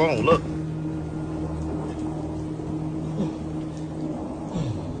refresh your phone. Look.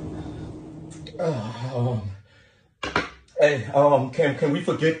 Hey, can we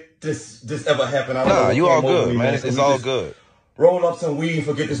forget this ever happened? Nah, you all good, man. It's all good. Roll up some weed and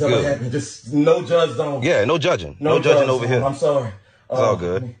forget this ever Good. happened. Just no judge zone. Yeah, no judging. No judging over zone. here. I'm sorry. It's all let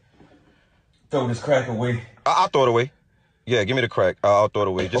good. me Throw this crack away. I'll throw it away. Yeah, give me the crack. I'll throw it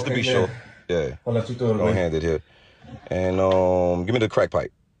away just to Okay, be yeah. sure. Yeah. I'll let you throw it Don't away. hand it here. And give me the crack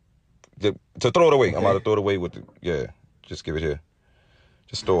pipe. To throw it away. I'm about to throw it away with the, yeah. Just give it here.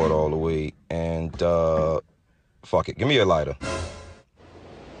 Just throw it all away. And fuck it. Give me your lighter.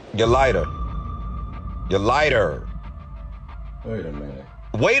 Your lighter. Your lighter. Wait a minute.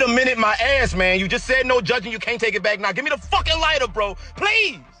 Wait a minute, my ass, man. You just said no judging. You can't take it back now. Give me the fucking lighter, bro.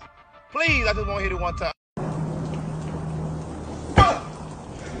 Please. Please. I just want to hit it one time.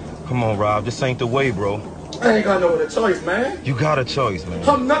 Come on, Rob. This ain't the way, bro. I ain't got no other choice, man. You got a choice, man.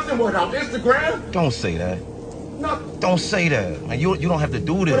 I'm nothing without Instagram. Don't say that. Nothing. Don't say that, man. You don't have to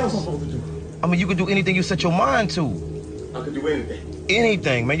do What else am I this. supposed to do? I mean, you can do anything you set your mind to. I can do anything.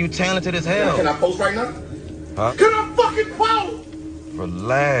 Anything, man. You talented as hell. Can I post right now? Huh? Can I fucking post?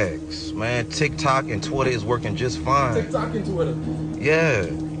 Relax, man. TikTok and Twitter is working just fine. TikTok and Twitter. Yeah.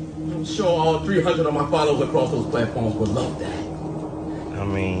 I'm sure all 300 of my followers across those platforms would love that. I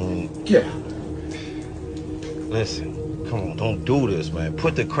mean, Yeah. listen. Come on, don't do this, man.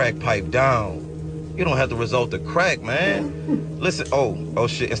 Put the crack pipe down. You don't have to resort to crack, man. Listen. Oh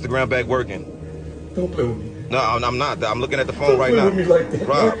shit. Instagram back working. Don't play with me. No, I'm not. I'm looking at the phone Don't right play now. with me like that,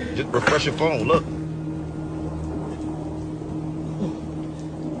 Rob, man. just refresh your phone. Look.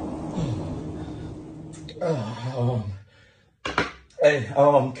 Hey,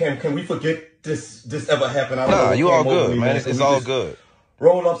 can we forget this ever happened? Nah, you all good, man. It's all good.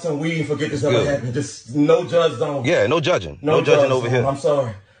 Roll up some weed and forget this ever Good. happened. Just no judge zone. Yeah, no judging. No judging judge over zone. here. I'm sorry.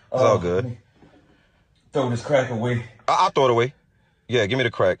 It's all let good. me Throw this crack away. I'll throw it away. Yeah, give me the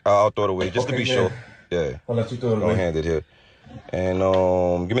crack. I'll throw it away just to Okay, be yeah. sure. Yeah. I'll let you throw it Don't away. hand it here. And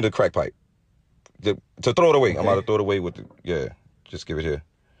give me the crack pipe. To throw it away. I'm about to throw it away with the, yeah. Just give it here.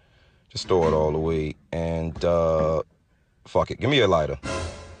 Just throw it all away. And fuck it. Give me your lighter.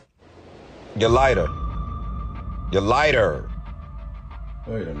 Your lighter. Your lighter.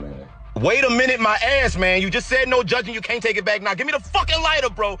 Wait a minute. Wait a minute, my ass, man. You just said no judging. You can't take it back now. Give me the fucking lighter,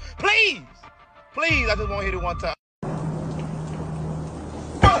 bro. Please. Please. I just want to hit it one time.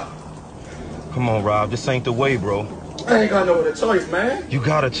 Come on, Rob. This ain't the way, bro. I ain't got no other choice, man. You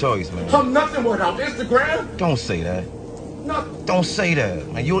got a choice, man. I'm nothing without Instagram. Don't say that. Nothing. Don't say that,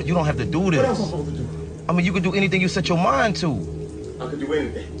 man. You don't have to do this. What else am I supposed to do? I mean, you can do anything you set your mind to. I can do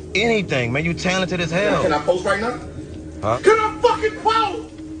anything. Anything, man. You talented as hell. Can I post right now? Huh? Can I fucking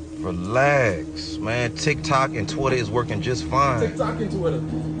post? Relax, man. TikTok and Twitter is working just fine. TikTok and Twitter.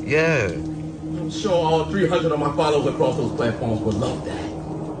 Yeah. I'm sure all 300 of my followers across those platforms would love that.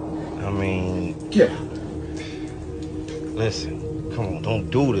 I mean, Yeah. listen. Come on, don't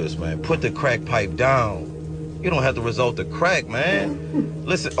do this, man. Put the crack pipe down. You don't have to resort to crack, man.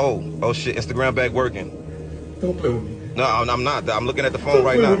 Listen. Oh shit. Instagram back working. Don't play with me. No, I'm not. I'm looking at the phone Don't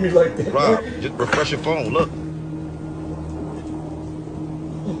right play now. with me like that. Rob, just refresh your phone. Look.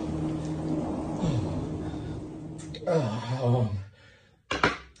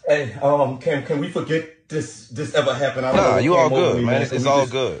 Hey, can we forget this ever happened? I don't Nah, know you what all came over good, me, man. Can It's we all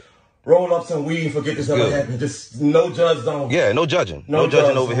just good. Roll up some weed and forget this ever Good. happened. Just no judge zone. Yeah, no judging. No judge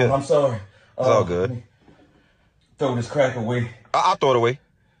judging over zone. here. I'm sorry. It's all good. Throw this crack away. I'll throw it away.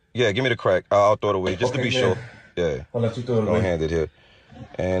 Yeah, give me the crack. I'll throw it away just to Okay, be yeah. sure. Yeah. I'll let you throw it Go away. hand it here.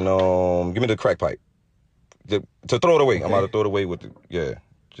 And give me the crack pipe. To throw it away. I'm Okay. about to throw it away with the, yeah.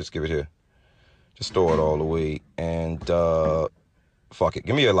 Just give it here. Just throw it all away. And fuck it.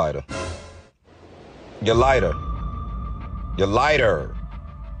 Give me your lighter. Your lighter. Your lighter.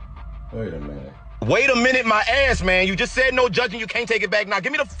 Wait a minute. Wait a minute, my ass, man. You just said no judging. You can't take it back now.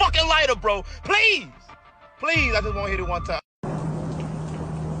 Give me the fucking lighter, bro. Please. Please. I just want to hit it one time.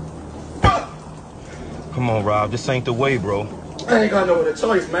 Come on, Rob. This ain't the way, bro. I ain't got no other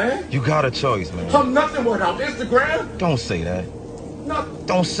choice, man. You got a choice, man. I'm nothing without Instagram. Don't say that. Nothing.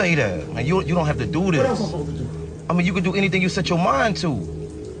 Don't say that, man. You don't have to do What else am I this. supposed to do? I mean, you can do anything you set your mind to.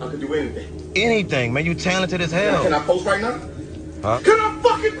 I can do anything. Anything, man. You talented as hell. Can I post right now? Huh? Can I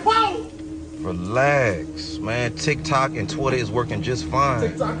fucking post? Relax, man. TikTok and Twitter is working just fine.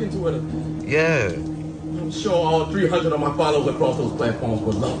 TikTok and Twitter. Yeah. I'm sure all 300 of my followers across those platforms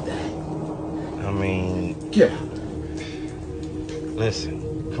would love that. I mean, Yeah.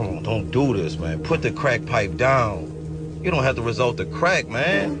 listen. Come on, don't do this, man. Put the crack pipe down. You don't have to resort to crack,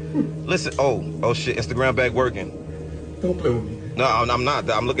 man. Listen. Oh shit. Instagram back working. Don't play with me. No, I'm not.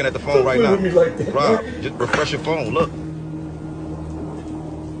 I'm looking at the phone Don't right play now. with me like that. Rob, just refresh your phone. Look.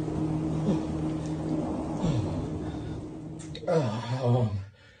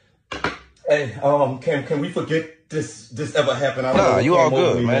 Hey, can we forget this ever happened? I don't know Nah, what you all came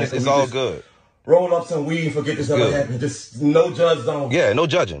over good, me, man. Can It's we all just good. Roll up some weed and forget this ever Good. happened. Just no judge zone. Yeah, no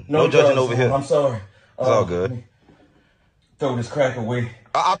judging. No judge judging over zone. here. I'm sorry. It's all good. Throw this crack away.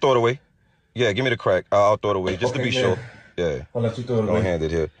 I'll throw it away. Yeah, give me the crack. I'll throw it away just to Okay, be yeah. sure. Yeah. I'll let you throw it Go away. hand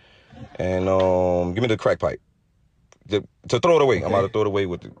it here. And give me the crack pipe. To throw it away. I'm about to throw it away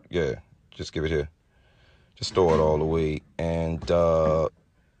with the, yeah. Just give it here. Just throw it all away. And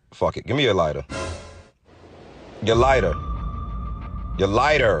fuck it. Give me your lighter. Your lighter. Your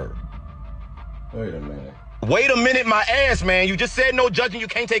lighter. Wait a minute. Wait a minute, my ass, man. You just said no judging. You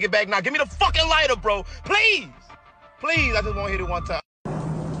can't take it back now. Give me the fucking lighter, bro. Please. Please. I just want to hit it one time.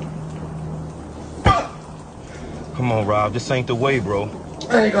 Come on, Rob. This ain't the way, bro.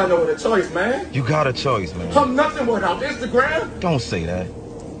 I ain't got no other choice, man. You got a choice, man. I'm nothing without Instagram. Don't say that.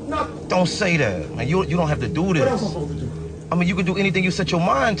 Nothing. Don't say that, man. You don't have to do What else am I this. supposed to do? I mean, you can do anything you set your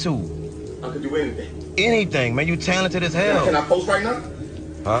mind to. I can do anything. Anything, man. You talented as Can hell. I post right now?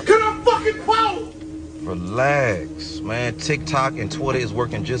 Huh? Can I fucking post? Relax, man. TikTok and Twitter is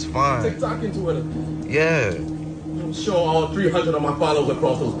working just fine. TikTok and Twitter. Yeah. I'm sure all 300 of my followers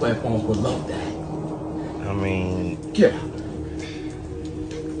across those platforms would love that. I mean, Yeah.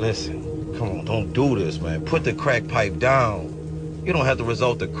 listen. Come on, don't do this, man. Put the crack pipe down. You don't have to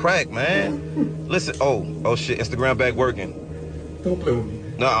resort to crack, man. Listen. Oh shit. Instagram back working. Don't play with me.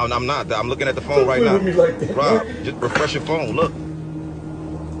 No, I'm not. I'm looking at the phone Don't right play now. with me like that. Rob, just refresh your phone. Look.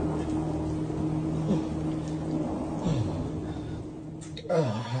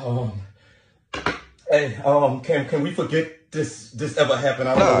 Hey, can we forget this ever happened?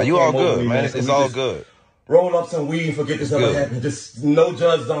 I don't know Nah, what you came all over good, me, man. Can It's we all just good. Roll up some weed and forget this ever Good. happened. Just no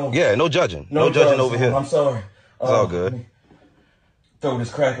judge zone. Yeah, no judging. No judging over zone. here. I'm sorry. It's all good. Throw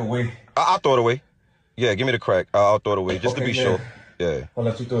this crack away. I'll throw it away. Yeah, give me the crack. I'll throw it away just to Okay, be yeah. sure. Yeah. I'll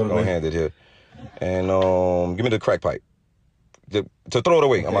let you throw it Go away. hand it here. And give me the crack pipe. To throw it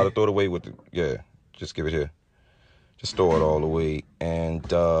away. I'm about to throw it away with the, yeah. Just give it here. Just throw it all away. And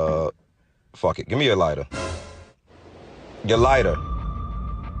fuck it. Give me your lighter. Your lighter.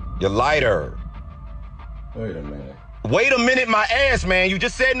 Your lighter. Wait a minute. Wait a minute, my ass, man. You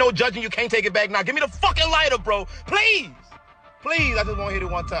just said no judging. You can't take it back now. Give me the fucking lighter, bro. Please. Please. I just want to hit it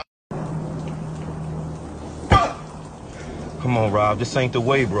one time. Come on, Rob. This ain't the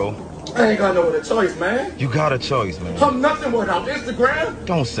way, bro. I ain't got no other choice, man. You got a choice, man. I'm nothing without Instagram.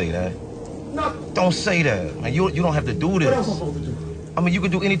 Don't say that. Nothing. Don't say that, man. You don't have to do this. What else am I supposed to do? I mean, you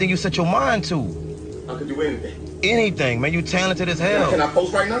can do anything you set your mind to. I can do anything. Anything, man. You talented as hell. Can I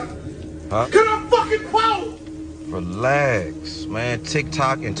post right now? Huh? Can I fucking post? Relax, man.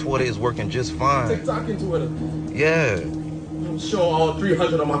 TikTok and Twitter is working just fine. TikTok and Twitter. Yeah. I'm sure all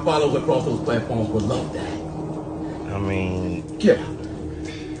 300 of my followers across those platforms would love that. I mean, Get out.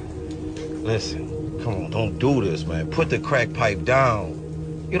 listen. Come on, don't do this, man. Put the crack pipe down.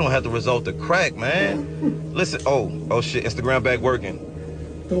 You don't have to resort to crack, man. Listen. Oh shit. Instagram back working.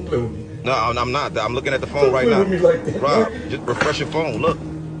 Don't play with me. No, I'm not. I'm looking at the phone Don't right play now. with me like that, Rob, man. just refresh your phone. Look.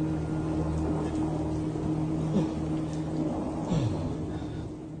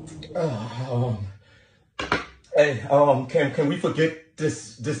 Hey, can we forget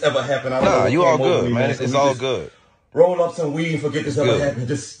this ever happened? Nah, you all good, man. It's all good. Roll up some weed and forget this ever Good. happened.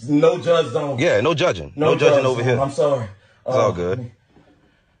 Just no judge zone. Yeah, no judging. No judging over here. I'm sorry. It's all good.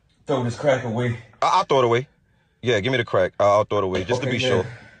 Throw this crack away. I'll throw it away. Yeah, give me the crack. I'll throw it away just to Okay, be yeah. sure.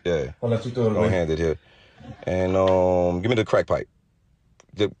 Yeah. I'll let you throw it Don't away. hand it here. And give me the crack pipe.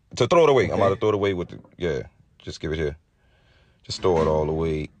 To throw it away. I'm about to throw it away with the, yeah. Just give it here. Just throw it all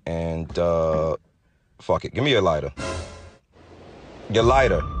away. And fuck it. Give me your lighter. Your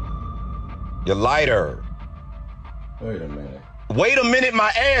lighter. Your lighter. Wait a minute. Wait a minute, my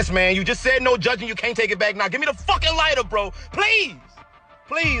ass, man. You just said no judging. You can't take it back now. Give me the fucking lighter, bro. Please.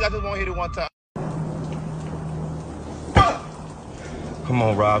 Please. I just want to hit it one time. Come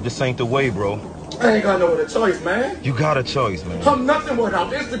on, Rob. This ain't the way, bro. I ain't got no other choice, man. You got a choice, man. I'm nothing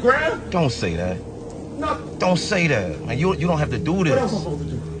without Instagram. Don't say that. Nothing. Don't say that, man. You don't have to do What else am I this. supposed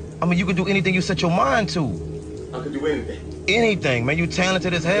to do? I mean, you can do anything you set your mind to. I can do anything. Anything, man. You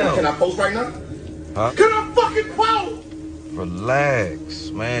talented as hell. Can I post right now? Huh? Can I fucking post? Relax,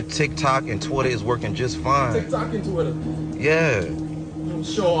 man. TikTok and Twitter is working just fine. TikTok and Twitter. Yeah. I'm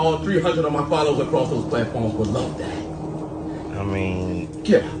sure all 300 of my followers across those platforms would love that. I mean,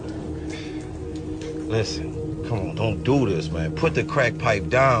 Get out. listen. Come on, don't do this, man. Put the crack pipe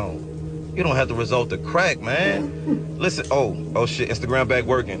down. You don't have to resort to crack, man. Listen. Oh shit. Instagram back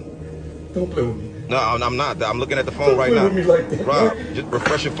working. Don't play with me. No, I'm not. I'm looking at the phone Don't right play now. with me like that, Rob, man. just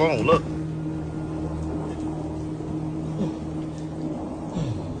refresh your phone. Look.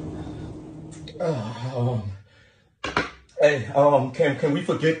 Hey, can we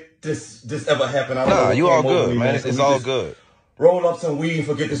forget this ever happened? Nah, you all good, man. It's all good. Roll up some weed and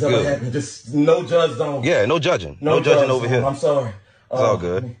forget this ever Good. happened. Just no judge zone. Yeah, no judging. No judging over zone. here. I'm sorry. It's all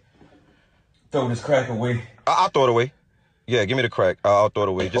good. Throw this crack away. I'll throw it away. Yeah, give me the crack. I'll throw it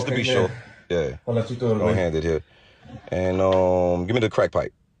away just to Okay, be yeah. sure. Yeah. I'll let you throw it Don't away. hand it here. And give me the crack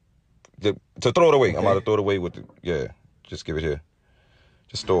pipe. To throw it away. I'm about to throw it away with the, yeah. Just give it here.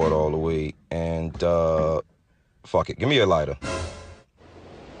 Just throw it all away. And fuck it. Give me your lighter.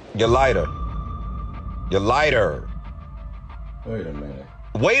 Your lighter. Your lighter. Wait a minute.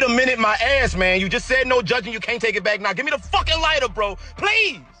 Wait a minute, my ass, man. You just said no judging. You can't take it back now. Give me the fucking lighter, bro.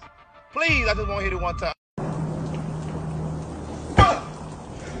 Please. Please. I just want to hit it one time.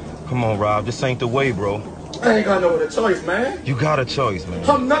 Come on, Rob. This ain't the way, bro. I ain't got no other choice, man. You got a choice, man.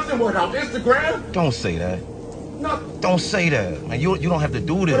 I'm nothing without Instagram. Don't say that. Nothing. Don't say that, man. You don't have to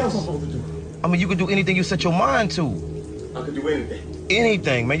do What else am I this. supposed to do? I mean, you can do anything you set your mind to. I can do anything.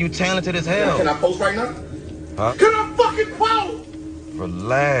 Anything, man. You talented as hell. Can I post right now? Huh? Can I fucking post?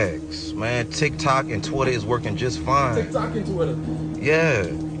 Relax, man. TikTok and Twitter is working just fine. TikTok and Twitter. Yeah.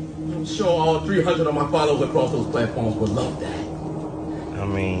 I'm sure all 300 of my followers across those platforms would love that. I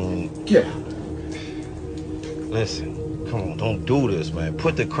mean, Get out. listen. Come on, don't do this, man.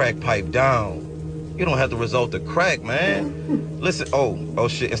 Put the crack pipe down. You don't have to resort to crack, man. Listen. Oh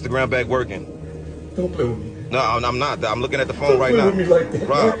shit. Instagram back working. Don't play with me. No, I'm not. I'm looking at the phone Don't right play now. with me like that,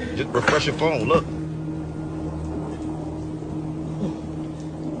 Rob, man. just refresh your phone. Look.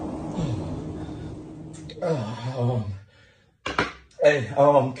 Hey,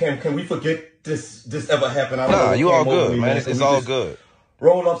 can we forget this ever happened? Nah, you all good, man. It's all good.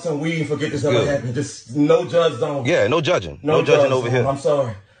 Roll up some weed and forget this ever Good. happened. Just no judge zone. Yeah, no judging. No judging over zone. here. I'm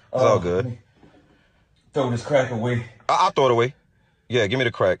sorry. It's all good. Throw this crack away. I'll throw it away. Yeah, give me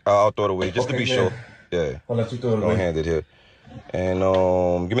the crack. I'll throw it away just to Okay, be yeah. sure. Yeah. I'll let you throw it Don't away. hand it here.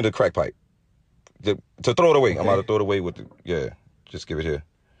 And give me the crack pipe. To throw it away. I'm about to throw it away with the, yeah. Just give it here.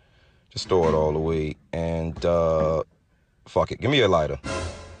 Just throw it all away. And fuck it. Give me your lighter.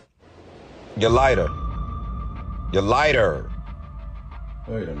 Your lighter. Your lighter.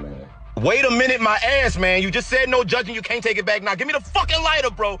 Wait a minute. Wait a minute, my ass, man. You just said no judging. You can't take it back now. Give me the fucking lighter,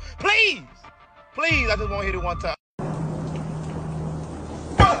 bro. Please. Please. I just want to hit it one time.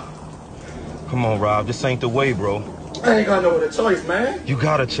 Come on, Rob. This ain't the way, bro. I ain't got no other choice, man. You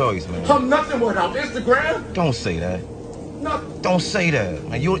got a choice, man. I'm nothing without Instagram. Don't say that. Nothing. Don't say that,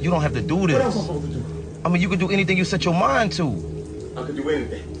 man. You don't have to do this. What else am I supposed to do? I mean, you can do anything you set your mind to. I can do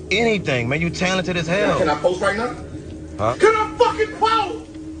anything. Anything, man. You talented as hell. Can I post right now? Huh? Can I fucking post?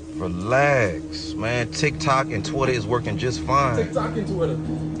 Relax, man. TikTok and Twitter is working just fine. TikTok and Twitter.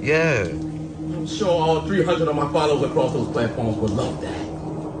 Yeah. I'm sure all 300 of my followers across those platforms would love that.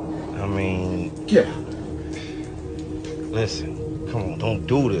 I mean, Yeah. listen. Come on, don't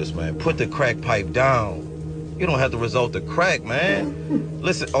do this, man. Put the crack pipe down. You don't have to resort to crack, man.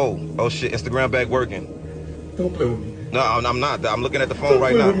 Listen. Oh shit. Instagram back working. Don't play with me. No, I'm not. I'm looking at the phone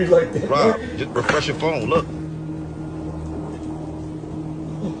right play now. with me like that, Rob, man. just refresh your phone. Look.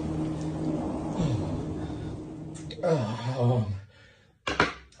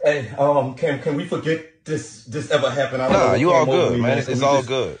 Hey, can we forget this ever happened? Nah, you all good, man. It's all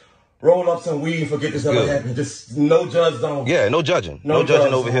good. Roll up some weed and forget this ever Good. happened. Just no judge zone. Yeah, no judging. No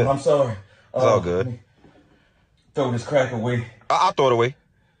judging over here. I'm sorry. It's all good. Throw this crack away. I'll throw it away.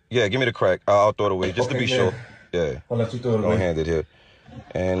 Yeah, give me the crack. I'll throw it away just to Okay, be yeah. sure. Yeah. I'll let you throw it Don't away. hand it here.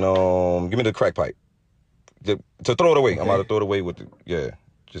 And give me the crack pipe. To throw it away. I'm about to throw it away with the, yeah.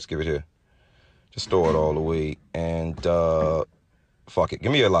 Just give it here. Just throw it all away. And fuck it.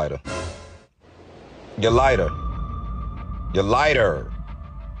 Give me your lighter. Your lighter. Your lighter.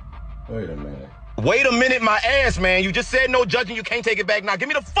 Wait a minute. Wait a minute, my ass, man. You just said no judging. You can't take it back now. Give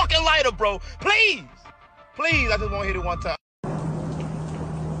me the fucking lighter, bro. Please. Please. I just want to hit it one time.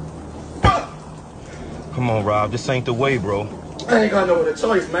 Come on, Rob. This ain't the way, bro. I ain't got no other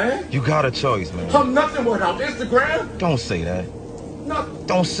choice, man. You got a choice, man. I'm nothing without Instagram. Don't say that. Nothing.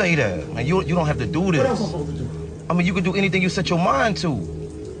 Don't say that, man. You don't have to do What else am I this. supposed to do? I mean, you can do anything you set your mind to.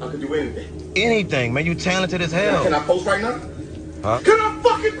 I can do anything. Anything, man. You talented as hell. Can I post right now? Huh? Can I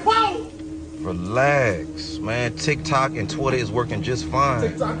fucking post? Relax, man. TikTok and Twitter is working just fine.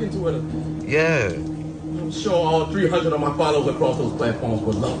 TikTok and Twitter. Yeah. I'm sure all 300 of my followers across those platforms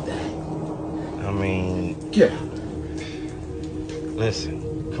would love that. I mean, Yeah.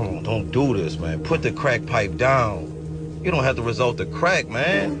 listen. Come on, don't do this, man. Put the crack pipe down. You don't have to resort to crack,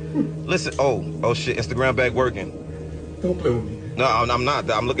 man. Listen. Oh shit. Instagram back working. Don't play with me. No, I'm not.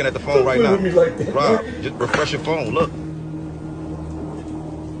 I'm looking at the phone Don't right play now. with me like that, Rob, man. just refresh your phone. Look.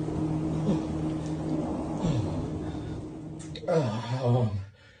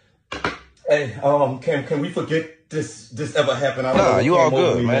 Hey, can we forget this ever happened? I don't know Nah, what you came all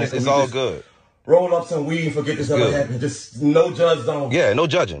over good, me, man. Can It's we all just good. Roll up some weed and forget this ever Good. happened. Just no judge zone. Yeah, no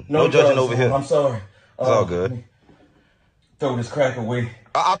judging. No judge judging over zone. here. I'm sorry. It's all good. Throw this crack away.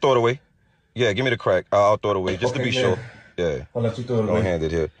 I'll throw it away. Yeah, give me the crack. I'll throw it away just to Okay, be yeah. sure. Yeah. I'll let you throw it Don't away. hand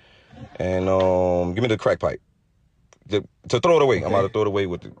it here. And give me the crack pipe. To throw it away. I'm about to throw it away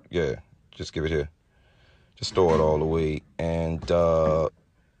with the, yeah. Just give it here. Just throw it all away. And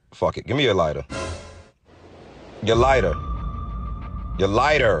fuck it. Give me your lighter. Your lighter. Your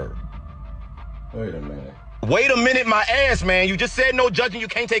lighter. Wait a minute. Wait a minute, my ass, man. You just said no judging. You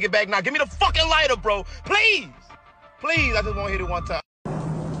can't take it back now. Give me the fucking lighter, bro. Please. Please. I just want to hit it one time.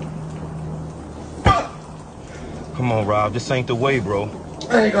 Come on, Rob. This ain't the way, bro.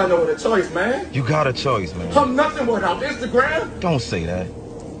 I ain't got no other choice, man. You got a choice, man. I'm nothing without Instagram. Don't say that.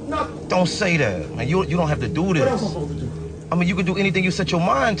 Nothing. Don't say that, man. You don't have to do What else am I this. supposed to do? I mean, you can do anything you set your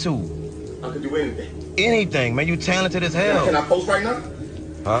mind to. I can do anything. Anything, man. You talented as Can hell. I post right now?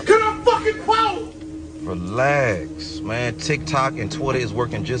 Huh? Can I fucking post? Relax, man. TikTok and Twitter is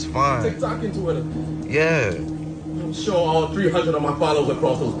working just fine. TikTok and Twitter. Yeah. I'm sure all 300 of my followers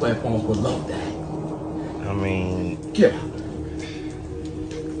across those platforms would love that. I mean, Yeah.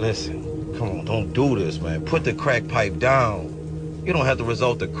 listen. Come on, don't do this, man. Put the crack pipe down. You don't have to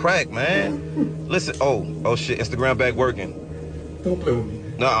resort to crack, man. Listen. Oh shit. Instagram back working. Don't play with me.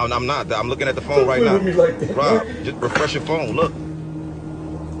 No, I'm not. I'm looking at the phone Don't right play now. with me like that, Rob, man. just refresh your phone. Look.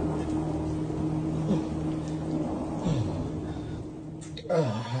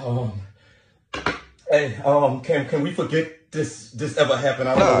 Hey, can we forget this ever happened?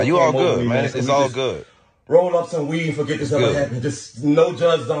 I don't know Nah, what you came all over good, me, man. Can It's we all just good. Roll up some weed and forget this ever Good. happened. Just no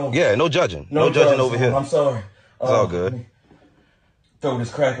judge zone. Yeah, no judging. No judging over zone. here. I'm sorry. It's all good. Throw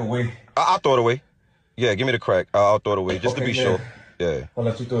this crack away. I'll throw it away. Yeah, give me the crack. I'll throw it away just to Okay, be yeah. sure. Yeah. I'll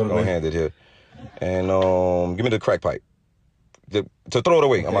let you throw it Don't away. hand it here. And give me the crack pipe. To throw it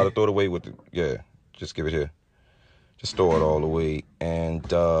away. I'm about to throw it away with the, yeah. Just give it here. Just throw it all away. And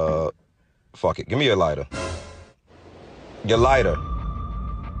fuck it. Give me your lighter. Your lighter.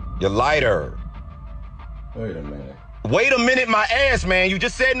 Your lighter. Wait a minute. Wait a minute, my ass, man. You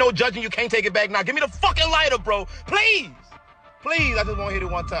just said no judging. You can't take it back now. Give me the fucking lighter, bro. Please. Please. I just want to hit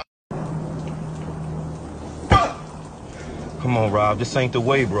it one time. Come on, Rob. This ain't the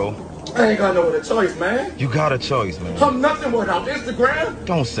way, bro. I ain't got no other choice, man. You got a choice, man. I'm nothing without Instagram.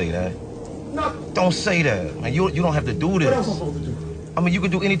 Don't say that. Nothing. Don't say that, man. You don't have to do this. What else am I supposed to do? I mean, you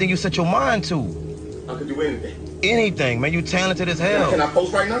can do anything you set your mind to. I can do anything. Anything, man. You talented as hell. Can I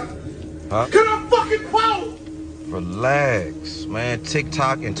post right now? Huh? Can I fucking post? Relax, man.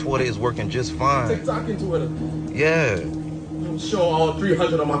 TikTok and Twitter is working just fine. TikTok and Twitter. Yeah. I'm sure all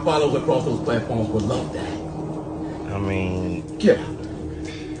 300 of my followers across those platforms would love that. I mean, Yeah.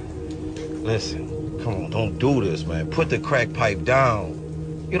 listen. Come on, don't do this, man. Put the crack pipe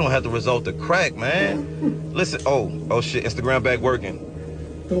down. You don't have to resort to crack, man. Listen. Oh shit. Instagram back working.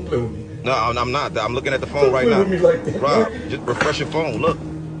 Don't play with me. No, I'm not. I'm looking at the phone Don't right play now. with me like that. Rob, just refresh your phone. Look.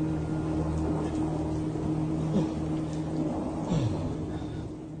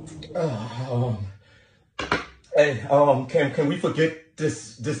 Hey, can we forget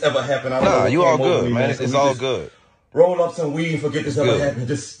this ever happened? Nah, you all good, man. It's all good. Roll up some weed and forget this ever happened.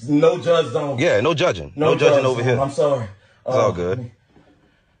 Just no judge zone. Yeah, no judging. No judging over here. I'm sorry. It's all good.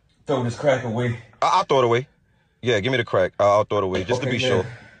 Throw this crack away. I'll throw it away. Yeah, give me the crack. I'll throw it away just to be sure.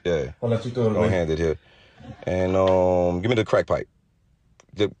 Yeah. I'll let you throw it away. Don't hand it here. And give me the crack pipe.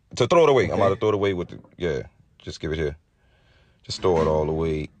 To throw it away. I'm about to throw it away with the, yeah. Just give it here. Just throw it all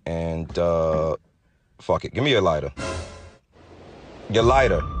away. And fuck it. Give me your lighter. Your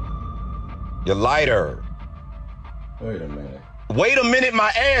lighter. Your lighter. Wait a minute. Wait a minute, my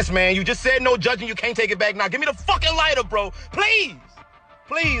ass, man. You just said no judging. You can't take it back now. Give me the fucking lighter, bro. Please.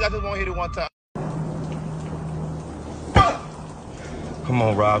 Please. I just want to hit it one time. Come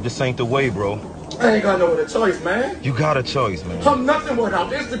on, Rob. This ain't the way, bro. I ain't got no other choice, man. You got a choice, man. I'm nothing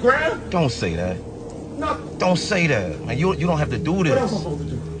without Instagram. Don't say that. Nothing. Don't say that, man. You don't have to do this. What else am I supposed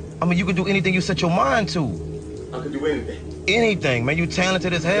to do? I mean, you can do anything you set your mind to. I can do anything. Anything, man. You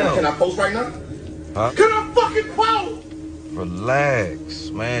talented as hell. Can I post right now? Huh? Can I fucking post? Relax,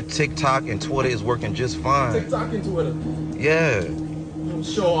 man. TikTok and Twitter is working just fine. TikTok and Twitter. Yeah. I'm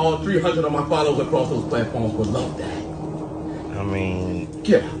sure all 300 of my followers across those platforms would love that. I mean,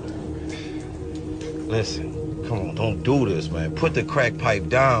 Yeah. listen. Come on, don't do this, man. Put the crack pipe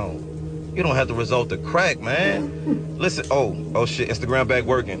down. You don't have to resort to crack, man. Listen. Oh shit. Instagram back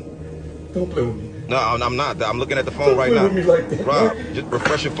working. Don't play with me. No, I'm not. I'm looking at the phone right now. Don't play with me like that. Rob, just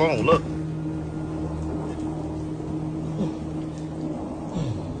refresh your phone. Look.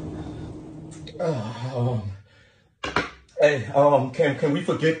 Hey, can we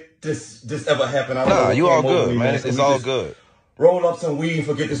forget this ever happened? Nah, you all good, man. It's all good. Roll up some weed and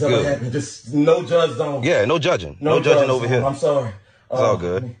forget this ever happened. Just no judge zone. Yeah, no judging. No judging over here. I'm sorry. It's all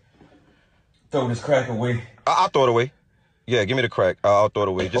good. Throw this crack away. I'll throw it away. Yeah, give me the crack. I'll throw it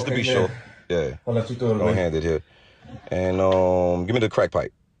away just to be sure. Yeah. I'll let you throw it away. Don't hand it here. And give me the crack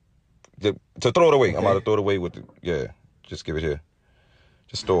pipe. To throw it away. I'm about to throw it away with the, yeah. Just give it here.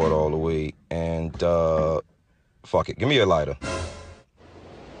 Just throw it all away. And fuck it. Give me your lighter.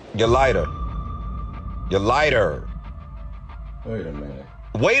 Your lighter. Your lighter. Wait a minute.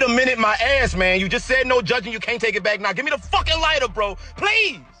 Wait a minute, my ass, man. You just said no judging. You can't take it back now. Give me the fucking lighter, bro.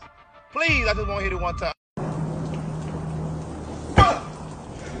 Please. Please. I just want to hit it one time.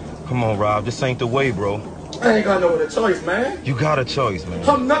 Come on, Rob. This ain't the way, bro. I ain't got no other choice, man. You got a choice, man.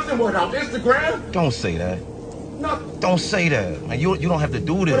 I'm nothing without Instagram. Don't say that. Nothing. Don't say that, man. You don't have to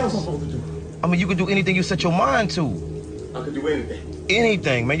do this. What else am I supposed to do? I mean, you can do anything you set your mind to. I can do anything.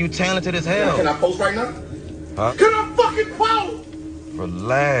 Anything, man. You talented as hell. Can I post right now? Huh? Can I fucking post?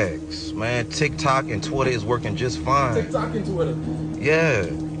 Relax, man. TikTok and Twitter is working just fine. TikTok and Twitter. Yeah.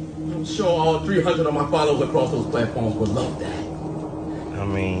 I'm sure all 300 of my followers across those platforms would love that. I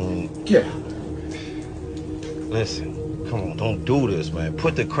mean, Yeah. listen. Come on, don't do this, man.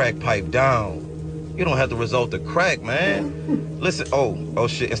 Put the crack pipe down. You don't have to resort to crack, man. Listen. Oh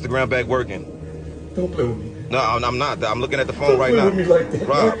shit. Instagram back working. Don't play with me. No, I'm not. I'm looking at the phone right now. Don't play with me like that.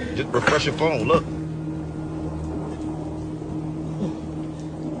 Rob, just refresh your phone. Look.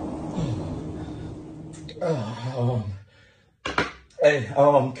 Hey,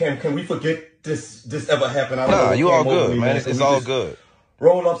 can we forget this ever happened? Nah, you all good, man. It's all good.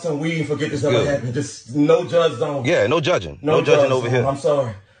 Roll up some weed and forget this ever happened. Just no judge zone. Yeah, no judging. No judging over here. I'm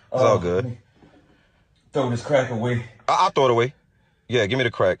sorry. It's all good. Throw this crack away. I'll throw it away. Yeah, give me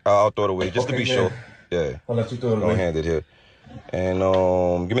the crack. I'll throw it away just to be sure. Yeah. I'll let you throw it away. Don't hand it here. And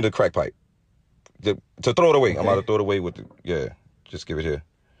give me the crack pipe. To throw it away. I'm about to throw it away with the, yeah. Just give it here.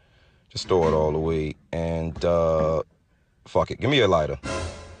 Just throw it all away. And fuck it. Give me your lighter.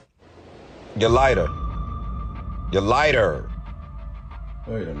 Your lighter. Your lighter.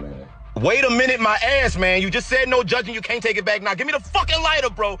 Wait a minute. Wait a minute, my ass, man. You just said no judging. You can't take it back now. Give me the fucking lighter,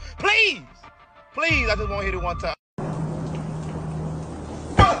 bro. Please. Please. I just want to hit it one time.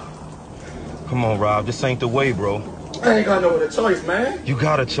 Come on, Rob. This ain't the way, bro. I ain't got no other choice, man. You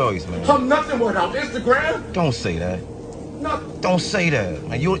got a choice, man. I'm nothing without Instagram. Don't say that. Nothing. Don't say that,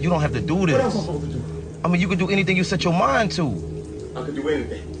 man. You don't have to do this. What else am I supposed to do? I mean, you can do anything you set your mind to. I can do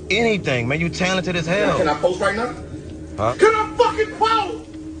anything. Anything, man. You talented as hell. Can I post right now? Huh? Can I fucking post?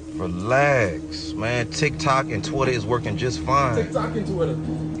 Relax, man. TikTok and Twitter is working just fine. TikTok and Twitter.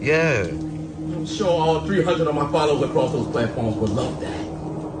 Yeah. I'm sure all 300 of my followers across those platforms would love that.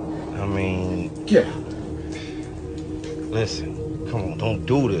 I mean, Yeah. listen. Come on, don't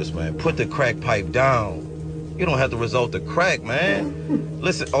do this, man. Put the crack pipe down. You don't have to resort to crack, man.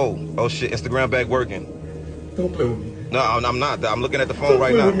 Listen. Oh shit. Instagram back working. Don't play with me. No, I'm not. I'm looking at the phone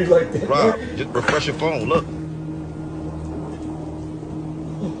right now. Don't play with me like that. Rob, just refresh your phone. Look.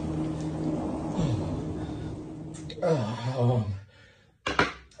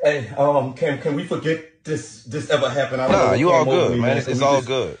 Hey, can we forget this ever happened? Nah, you all good, man. It's all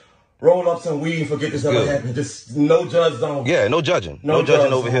good. Roll up some weed and forget this ever happened. Just no judge zone. Yeah, no judging. No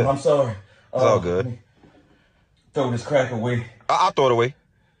judging over here. I'm sorry. It's all good. Throw this crack away. I'll throw it away.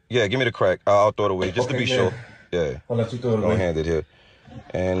 Yeah, give me the crack. I'll throw it away just to be sure. Yeah. I'll let you throw it away. Don't hand it here.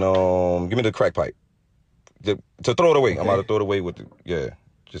 And give me the crack pipe. To throw it away. I'm about to throw it away with the, yeah.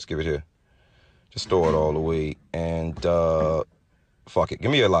 Just give it here. Just throw it all away. And fuck it.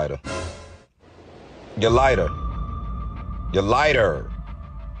 Give me your lighter. Your lighter. Your lighter.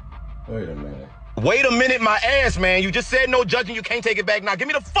 Wait a minute. Wait a minute, my ass, man. You just said no judging. You can't take it back now. Give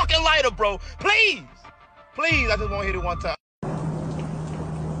me the fucking lighter, bro. Please. Please. I just want to hit it one time.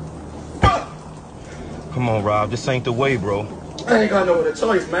 Come on, Rob. This ain't the way, bro. I ain't got no other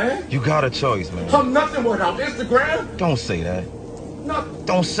choice, man. You got a choice, man. I'm nothing without Instagram. Don't say that. Nothing.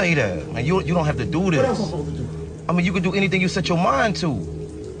 Don't say that, man. You don't have to do What else am I this. supposed to do? I mean, you can do anything you set your mind to.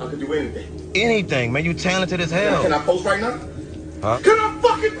 I can do anything. Anything, man. You talented as hell. Can I post right now? Huh? Can I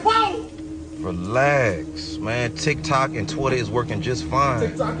fucking post? Relax, man. TikTok and Twitter is working just fine.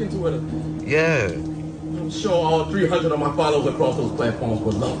 TikTok and Twitter. Yeah. I'm sure all 300 of my followers across those platforms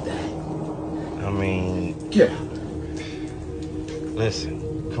would love that. I mean, Yeah.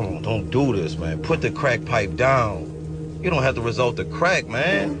 listen. Come on, don't do this, man. Put the crack pipe down. You don't have to resort to crack,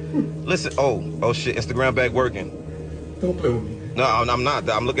 man. Listen. Oh shit. Instagram back working. Don't play with me. No, I'm not.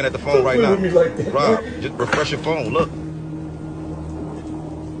 I'm looking at the phone right now. Don't play with me like that. Rob, just refresh your phone. Look.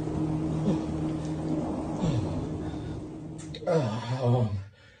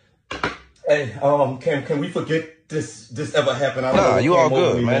 Hey, can we forget this ever happened? Nah, you all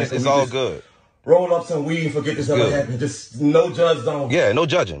good, man. It's all good. Roll up some weed and forget this ever happened. Just no judge zone. Yeah, no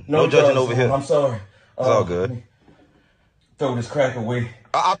judging. No judging over here. I'm sorry. It's all good. Throw this crack away.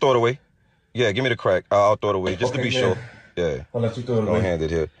 I'll throw it away. Yeah, give me the crack. I'll throw it away just to be sure. Yeah. I'll let you throw it Don't away. hand it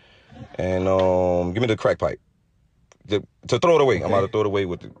here. And give me the crack pipe. To throw it away. I'm about to throw it away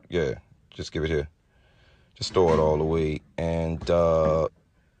with the, yeah. Just give it here. Just throw it all away. And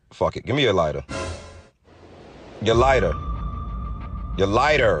fuck it. Give me your lighter. Your lighter. Your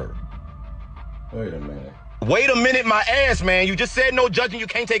lighter. Wait a minute. Wait a minute, my ass, man. You just said no judging. You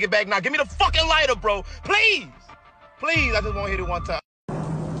can't take it back now. Give me the fucking lighter, bro. Please. Please. I just want to hit it one time.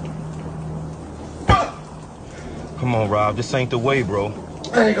 Come on, Rob. This ain't the way, bro.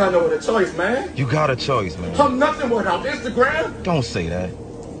 I ain't got no other choice, man. You got a choice, man. I'm nothing without Instagram. Don't say that.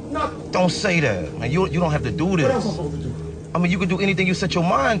 Nothing. Don't say that, man. You don't have to do What else am I this. supposed to do? I mean, you can do anything you set your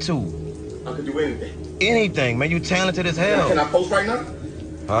mind to. I can do anything. Anything, man. You talented as hell. Can I post right now?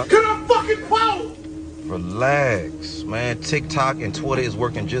 Huh? Can I fucking post? Relax, man. TikTok and Twitter is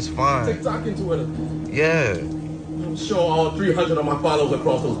working just fine. TikTok and Twitter. Yeah. I'm sure all 300 of my followers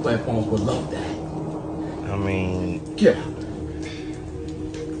across those platforms would love that. I mean, Yeah.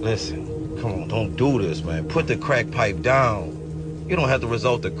 listen. Come on, don't do this, man. Put the crack pipe down. You don't have to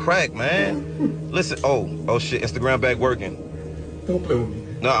resort to crack, man. Listen. Oh shit. Instagram back working. Don't play with me.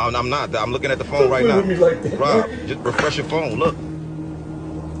 No, I'm not. I'm looking at the phone right play now. with me like that. Rob, just refresh your phone. Look.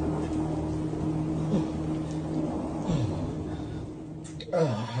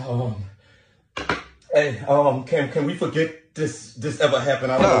 Hey, can we forget this ever happened?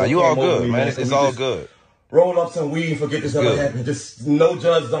 Nah, you all good, man. It's all good. Roll up some weed and forget this ever happened. Just no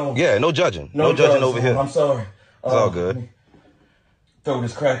judge zone. Yeah, no judging. No judging over here. I'm sorry. It's all good. Throw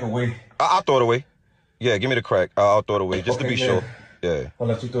this crack away. I'll throw it away. Yeah, give me the crack. I'll throw it away just to be yeah. sure. Yeah. I'll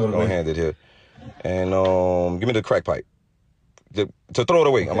let you throw it Don't away. hand it here. And give me the crack pipe. To throw it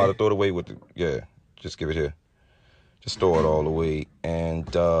away. I'm about to throw it away with the, yeah. Just give it here. Just throw it all away. And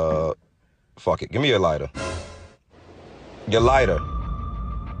fuck it. Give me your lighter. Your lighter.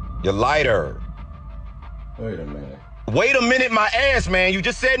 Your lighter. Wait a minute. Wait a minute, my ass, man. You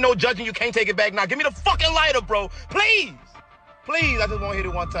just said no judging. You can't take it back now. Give me the fucking lighter, bro. Please. Please. I just want to hit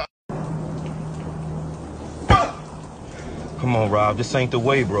it one time. Come on, Rob. This ain't the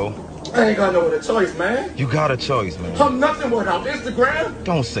way, bro. I ain't got no other choice, man. You got a choice, man. I'm nothing without Instagram.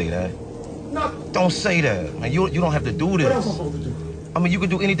 Don't say that. Nothing. Don't say that, man. You don't have to do this. What else am I supposed to do? I mean, you can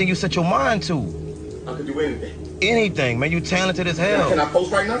do anything you set your mind to. I can do anything. Anything, man. You talented as hell. Can I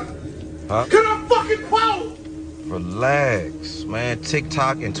post right now? Huh? Can I fucking post? Relax, man.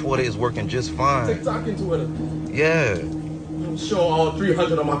 TikTok and Twitter is working just fine. TikTok and Twitter. Yeah. I'm sure all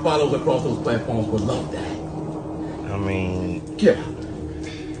 300 of my followers across those platforms would love that. I mean, Yeah.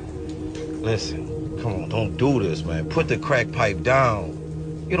 listen. Come on, don't do this, man. Put the crack pipe down.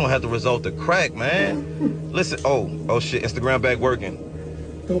 You don't have to resort to crack, man. Listen. Oh shit. Instagram back working.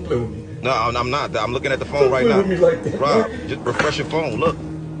 Don't play with me. No, I'm not. I'm looking at the phone right now. Don't play with me like that. Rob, just refresh your phone. Look.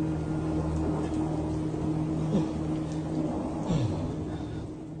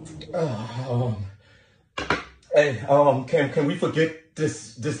 Hey, can we forget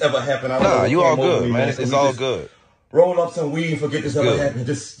this ever happened? Nah, you all good, man. It's all good. Roll up some weed and forget this ever happened.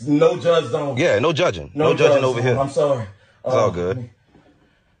 Just no judge zone. Yeah, no judging. No judging over here. I'm sorry. It's all good.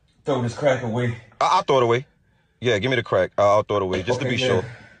 Throw this crack away. I'll throw it away. Yeah, give me the crack. I'll throw it away just to be sure.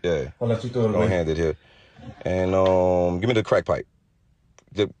 Yeah. I'll let you throw it Don't away. hand it here. And give me the crack pipe.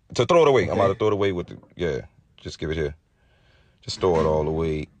 To throw it away. I'm about to throw it away with the, yeah. Just give it here. Just throw it all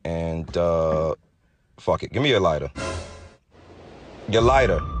away. And fuck it. Give me your lighter. Your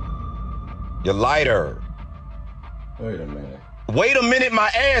lighter. Your lighter. Wait a minute. Wait a minute, my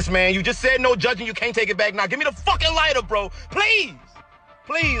ass, man. You just said no judging. You can't take it back now. Give me the fucking lighter, bro. Please.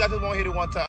 Please. I just want to hit it one time.